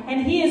gone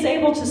and he is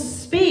able to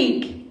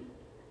speak.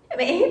 I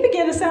mean, he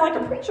began to sound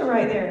like a preacher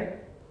right there.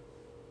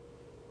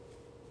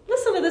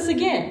 Listen to this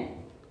again.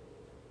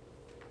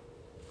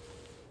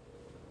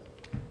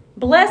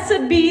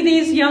 Blessed be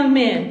these young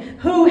men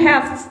who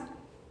have,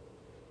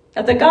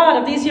 the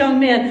God of these young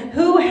men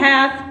who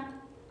hath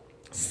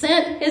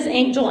sent his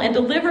angel and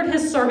delivered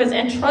his servants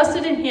and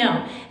trusted in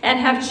him and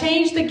have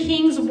changed the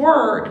king's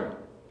word.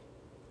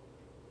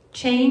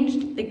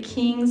 Changed the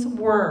king's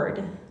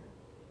word.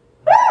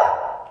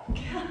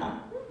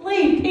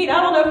 Golly, Pete,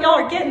 I don't know if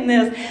y'all are getting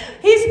this.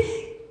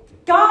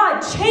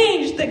 God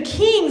changed the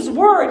king's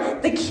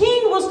word. The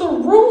king was the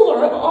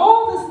ruler of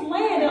all this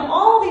land and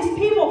all these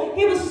people.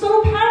 He was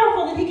so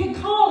powerful that he could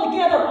call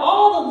together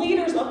all the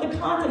leaders of the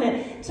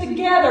continent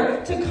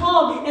together to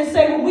come and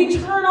say, when we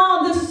turn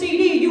on this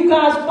CD, you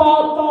guys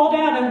fall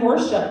down and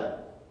worship.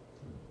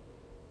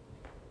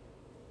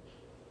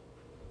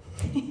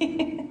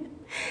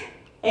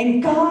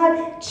 And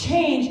God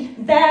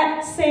changed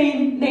that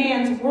same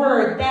man's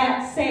word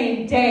that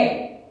same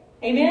day.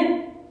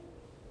 Amen?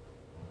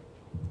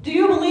 Do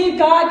you believe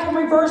God can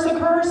reverse a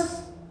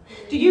curse?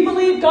 Do you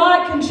believe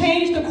God can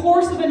change the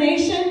course of a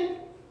nation?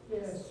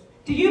 Yes.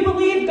 Do you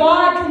believe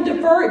God can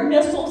divert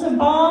missiles and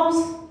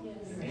bombs? Yes.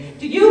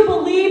 Do you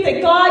believe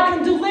that God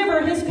can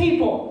deliver his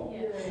people?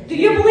 Yes. Do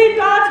you believe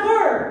God's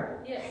word?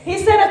 Yes. He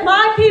said, if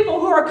my people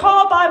who are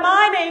called by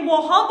my name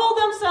will humble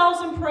themselves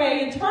and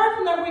pray and turn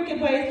from their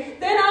wicked ways,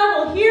 then I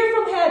will hear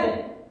from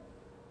heaven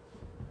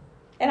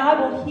and I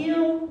will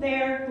heal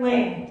their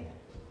land.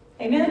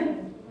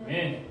 Amen?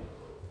 Amen.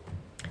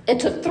 It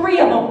took 3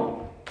 of them.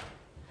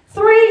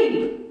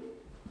 3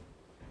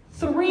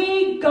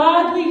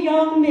 godly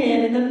young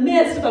men in the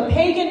midst of a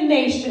pagan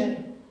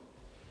nation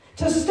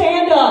to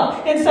stand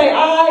up and say,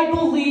 I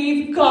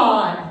believe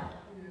God.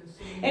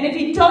 And if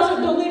he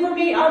doesn't deliver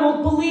me, I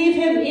will believe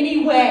him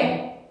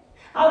anyway.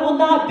 I will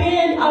not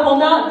bend. I will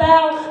not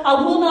bow.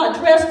 I will not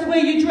dress the way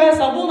you dress.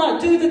 I will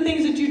not do the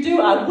things that you do.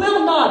 I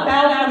will not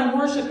bow down and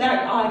worship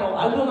that idol.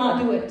 I will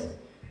not do it.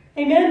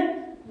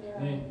 Amen? Yeah.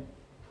 Amen.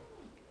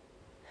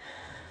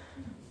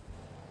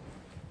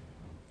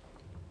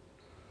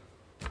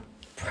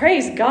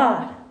 Praise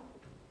God.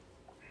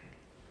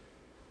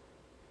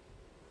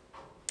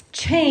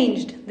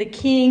 Changed the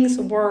king's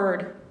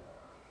word,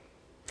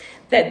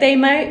 that they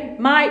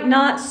might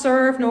not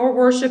serve nor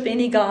worship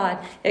any God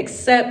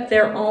except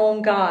their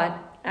own God,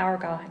 our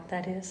God,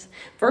 that is.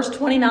 Verse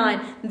 29,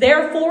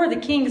 therefore, the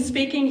king is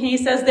speaking, he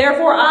says,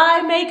 therefore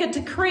I make a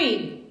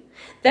decree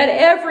that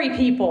every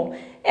people,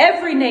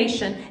 every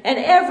nation, and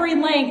every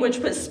language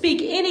would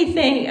speak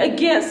anything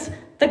against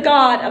the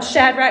God of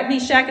Shadrach,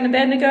 Meshach, and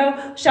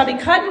Abednego shall be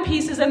cut in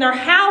pieces, and their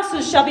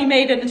houses shall be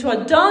made into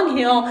a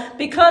dunghill,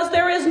 because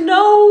there is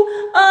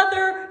no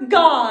other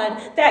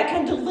God that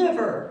can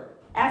deliver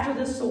after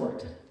this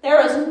sort.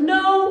 There is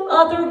no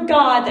other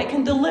God that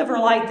can deliver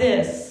like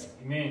this.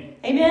 Amen.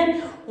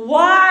 Amen?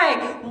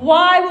 Why?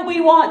 Why would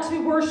we want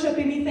to worship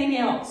anything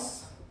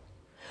else?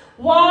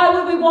 Why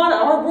would we want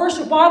our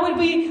worship? Why would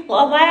we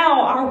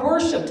allow our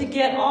worship to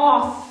get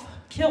off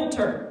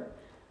kilter?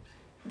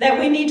 That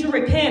we need to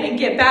repent and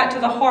get back to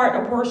the heart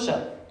of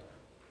worship.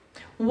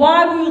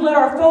 Why would we let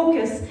our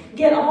focus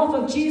get off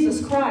of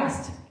Jesus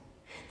Christ?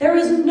 There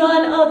is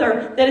none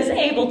other that is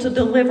able to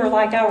deliver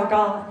like our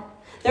God.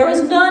 There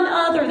is none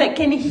other that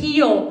can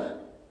heal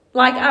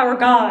like our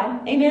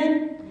God.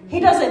 Amen? He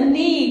doesn't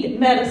need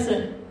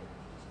medicine.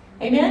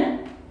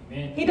 Amen?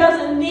 Amen. He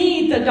doesn't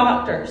need the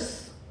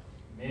doctors.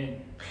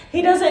 Amen.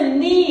 He doesn't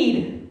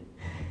need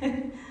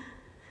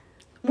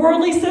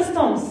worldly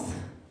systems.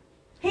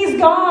 He's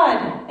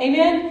God.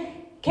 Amen?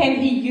 Can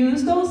he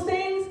use those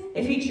things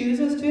if he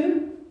chooses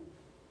to?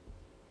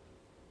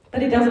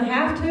 But he doesn't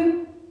have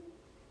to.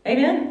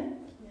 Amen?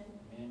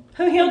 Amen.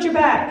 Who healed your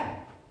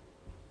back?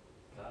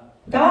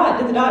 God.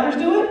 Did the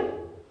doctors do it?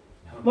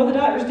 What did the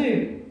doctors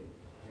do?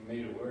 He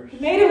made it worse. He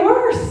made it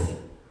worse.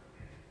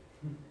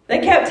 They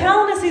kept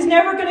telling us he's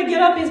never going to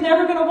get up, he's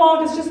never going to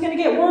walk, it's just going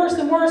to get worse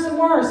and worse and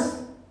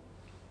worse.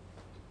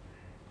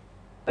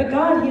 But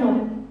God healed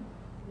him.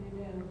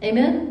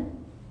 Amen?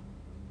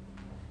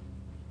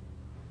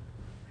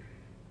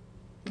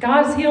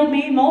 God's healed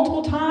me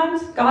multiple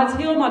times. God's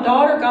healed my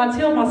daughter. God's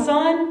healed my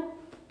son.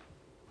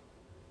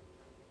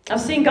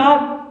 I've seen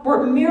God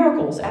work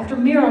miracles after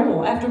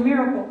miracle after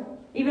miracle,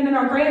 even in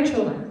our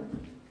grandchildren.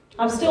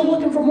 I'm still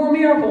looking for more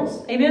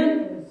miracles.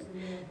 Amen?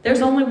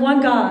 There's only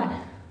one God,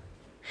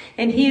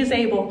 and he is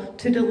able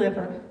to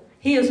deliver.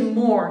 He is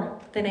more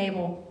than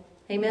able.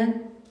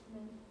 Amen?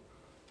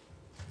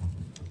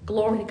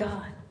 Glory to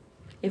God.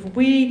 If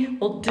we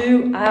will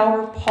do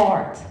our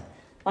part,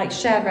 like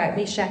Shadrach,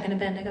 Meshach, and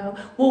Abednego,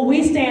 will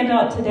we stand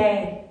up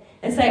today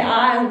and say,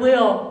 I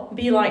will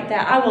be like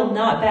that. I will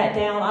not back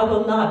down. I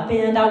will not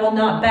bend. I will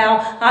not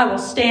bow. I will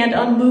stand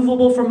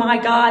unmovable for my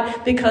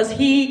God because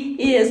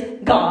he is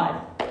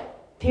God.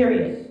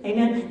 Period.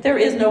 Amen. There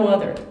is no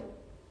other.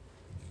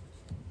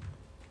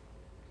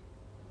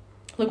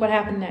 Look what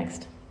happened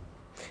next.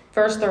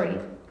 Verse 30.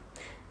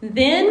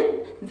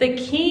 Then the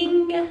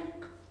king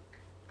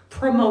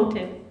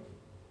promoted.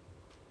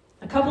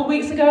 A couple of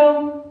weeks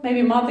ago,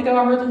 maybe a month ago,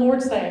 I heard the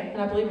Lord say, and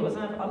I believe it was,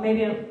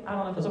 maybe, I don't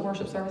know if it was a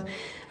worship service.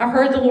 I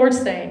heard the Lord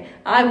say,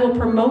 I will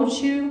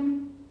promote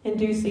you in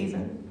due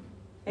season.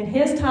 In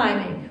his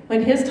timing,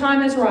 when his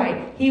time is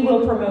right, he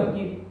will promote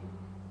you.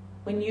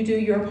 When you do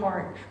your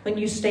part, when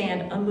you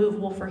stand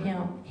unmovable for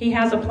him. He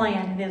has a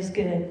plan and it is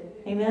good.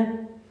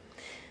 Amen?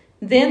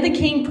 Then the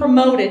king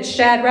promoted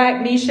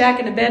Shadrach, Meshach,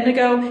 and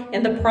Abednego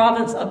in the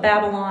province of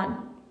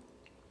Babylon.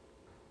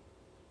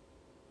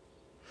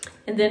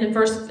 And then in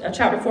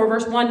chapter 4,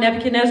 verse 1,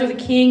 Nebuchadnezzar the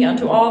king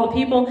unto all the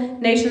people,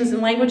 nations,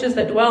 and languages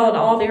that dwell on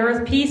all the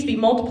earth, peace be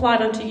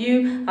multiplied unto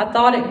you. I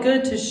thought it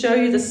good to show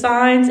you the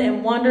signs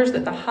and wonders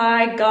that the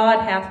high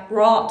God hath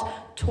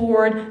wrought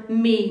toward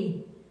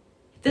me.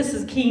 This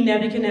is King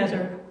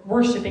Nebuchadnezzar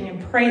worshiping and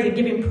praising,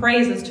 giving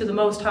praises to the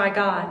Most High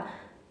God.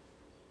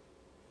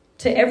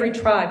 To every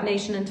tribe,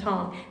 nation, and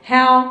tongue.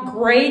 How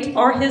great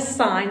are his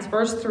signs,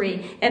 verse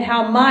 3, and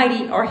how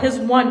mighty are his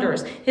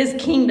wonders. His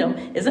kingdom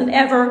is an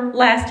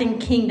everlasting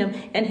kingdom,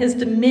 and his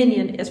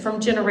dominion is from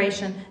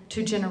generation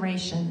to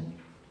generation.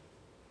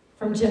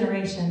 From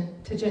generation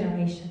to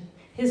generation.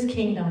 His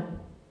kingdom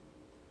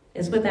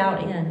is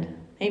without end.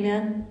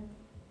 Amen?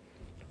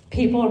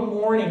 People are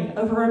mourning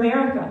over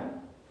America.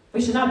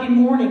 We should not be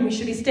mourning. We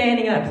should be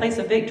standing in that place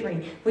of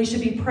victory. We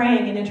should be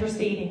praying and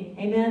interceding.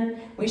 Amen?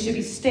 We should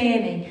be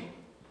standing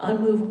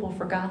unmovable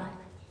for God.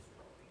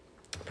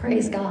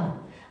 Praise God.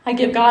 I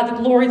give God the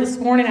glory this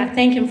morning. I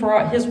thank him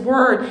for his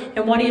word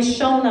and what he has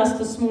shown us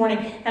this morning.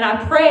 And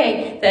I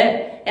pray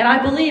that, and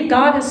I believe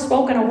God has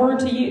spoken a word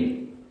to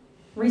you.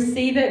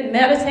 Receive it,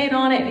 meditate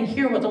on it, and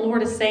hear what the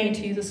Lord is saying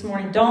to you this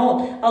morning.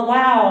 Don't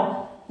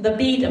allow the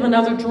beat of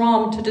another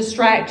drum to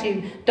distract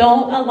you.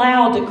 Don't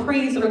allow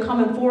decrees that are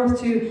coming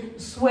forth to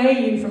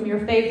sway you from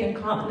your faith and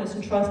confidence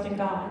and trust in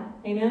God.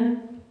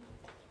 Amen?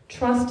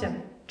 Trust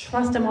him.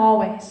 Trust him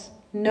always.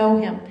 Know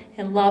him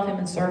and love him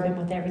and serve him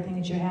with everything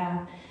that you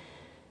have.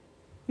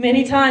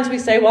 Many times we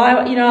say,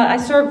 well, I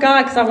serve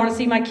God because I want to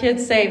see my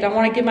kids saved. I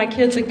want to give my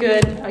kids a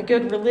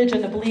good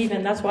religion to believe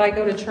in. That's why I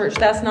go to church.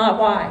 That's not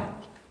why.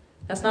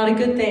 That's not a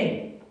good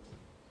thing.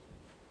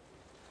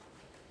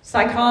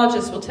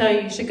 Psychologists will tell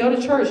you should go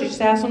to church. You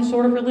should have some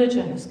sort of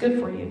religion. It's good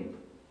for you.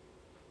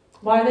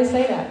 Why do they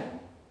say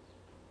that?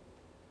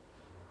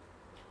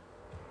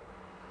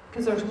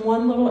 Because there's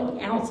one little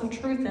ounce of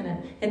truth in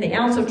it. And the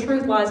ounce of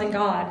truth lies in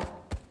God.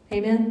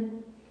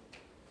 Amen?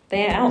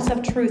 The ounce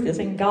of truth is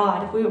in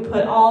God. If we would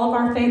put all of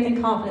our faith and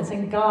confidence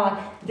in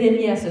God, then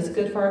yes, it's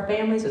good for our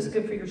families. It's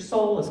good for your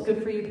soul. It's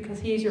good for you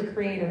because he is your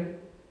creator.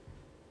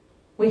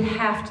 We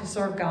have to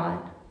serve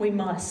God. We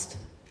must.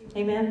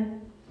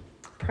 Amen?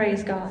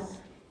 Praise God.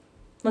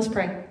 Let's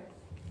pray.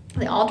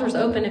 The altar's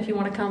open if you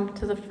want to come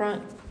to the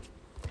front.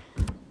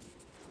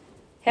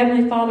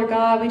 Heavenly Father,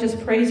 God, we just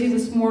praise you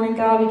this morning,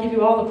 God. We give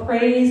you all the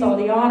praise, all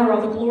the honor,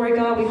 all the glory,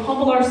 God. We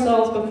humble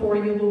ourselves before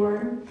you,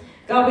 Lord.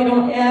 God, we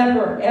don't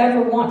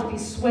ever want to be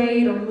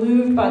swayed or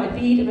moved by the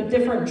beat of a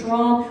different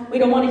drum. We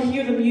don't want to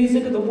hear the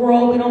music of the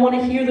world. We don't want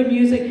to hear the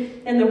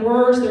music and the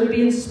words that are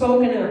being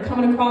spoken and are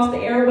coming across the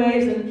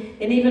airwaves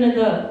and even in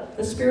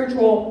the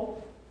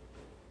spiritual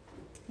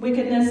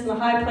wickedness in the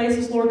high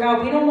places, Lord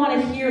God. We don't want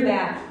to hear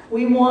that.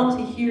 We want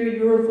to hear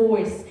your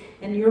voice.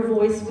 And your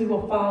voice we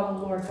will follow,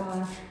 Lord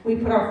God. We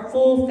put our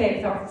full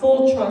faith, our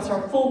full trust,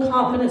 our full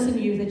confidence in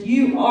you that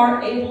you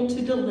are able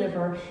to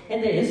deliver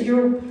and that is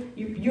your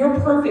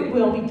perfect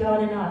will be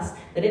done in us.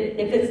 That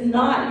if it's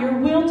not your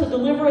will to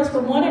deliver us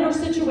from whatever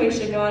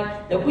situation,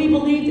 God, that we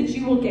believe that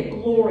you will get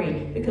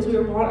glory because we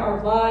want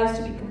our lives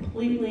to be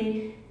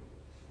completely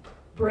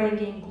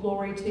bringing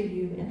glory to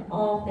you in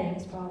all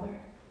things, Father.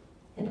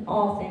 In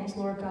all things,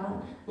 Lord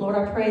God. Lord,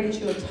 I pray that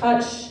you will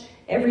touch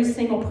every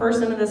single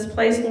person in this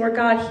place, Lord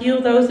God.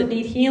 Heal those that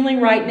need healing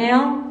right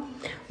now.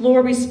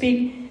 Lord, we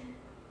speak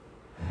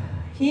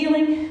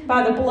healing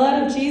by the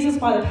blood of Jesus,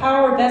 by the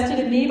power vested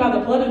in me, by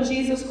the blood of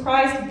Jesus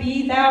Christ.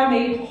 Be thou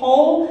made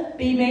whole,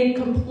 be made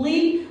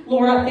complete.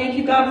 Lord, I thank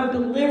you, God, for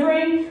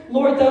delivering,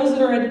 Lord, those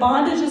that are in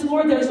bondages,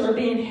 Lord, those that are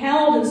being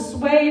held and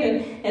swayed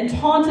and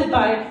taunted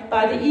by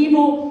the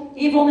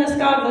evilness,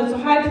 God, those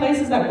high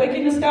places, that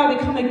wickedness, God,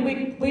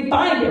 we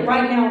bind it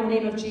right now in the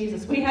name of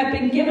Jesus. We have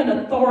been given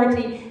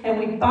authority, and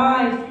we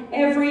bind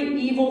every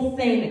evil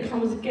thing that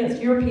comes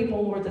against your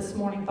people, Lord, this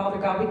morning, Father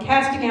God. We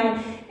casting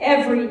out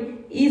every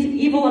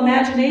evil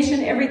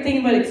imagination,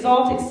 everything that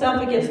exalts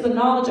itself against the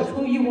knowledge of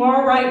who you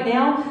are right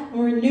now.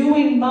 We're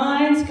renewing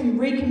minds,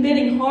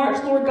 recommitting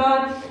hearts, Lord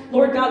God,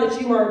 that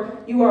you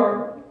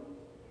are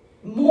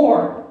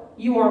more.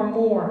 You are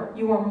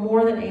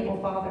more than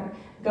able, Father.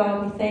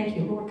 God, we thank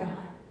you, Lord God.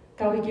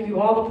 God, we give you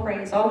all the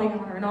praise, all the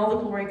honor, and all the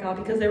glory, God,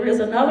 because there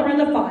is another in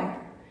the fire,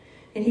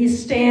 and he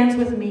stands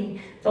with me.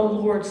 The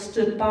Lord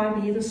stood by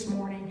me this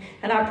morning,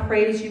 and I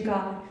praise you,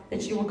 God,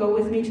 that you will go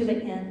with me to the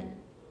end.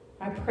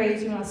 I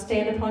praise you, and I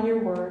stand upon your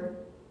word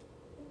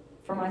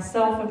for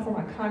myself and for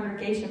my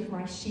congregation, for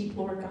my sheep,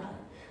 Lord God.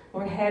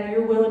 Lord, have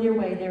your will and your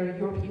way. They are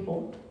your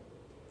people.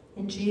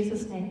 In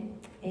Jesus' name,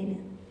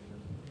 amen.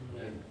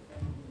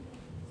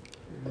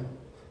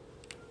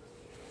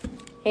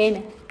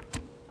 Amen.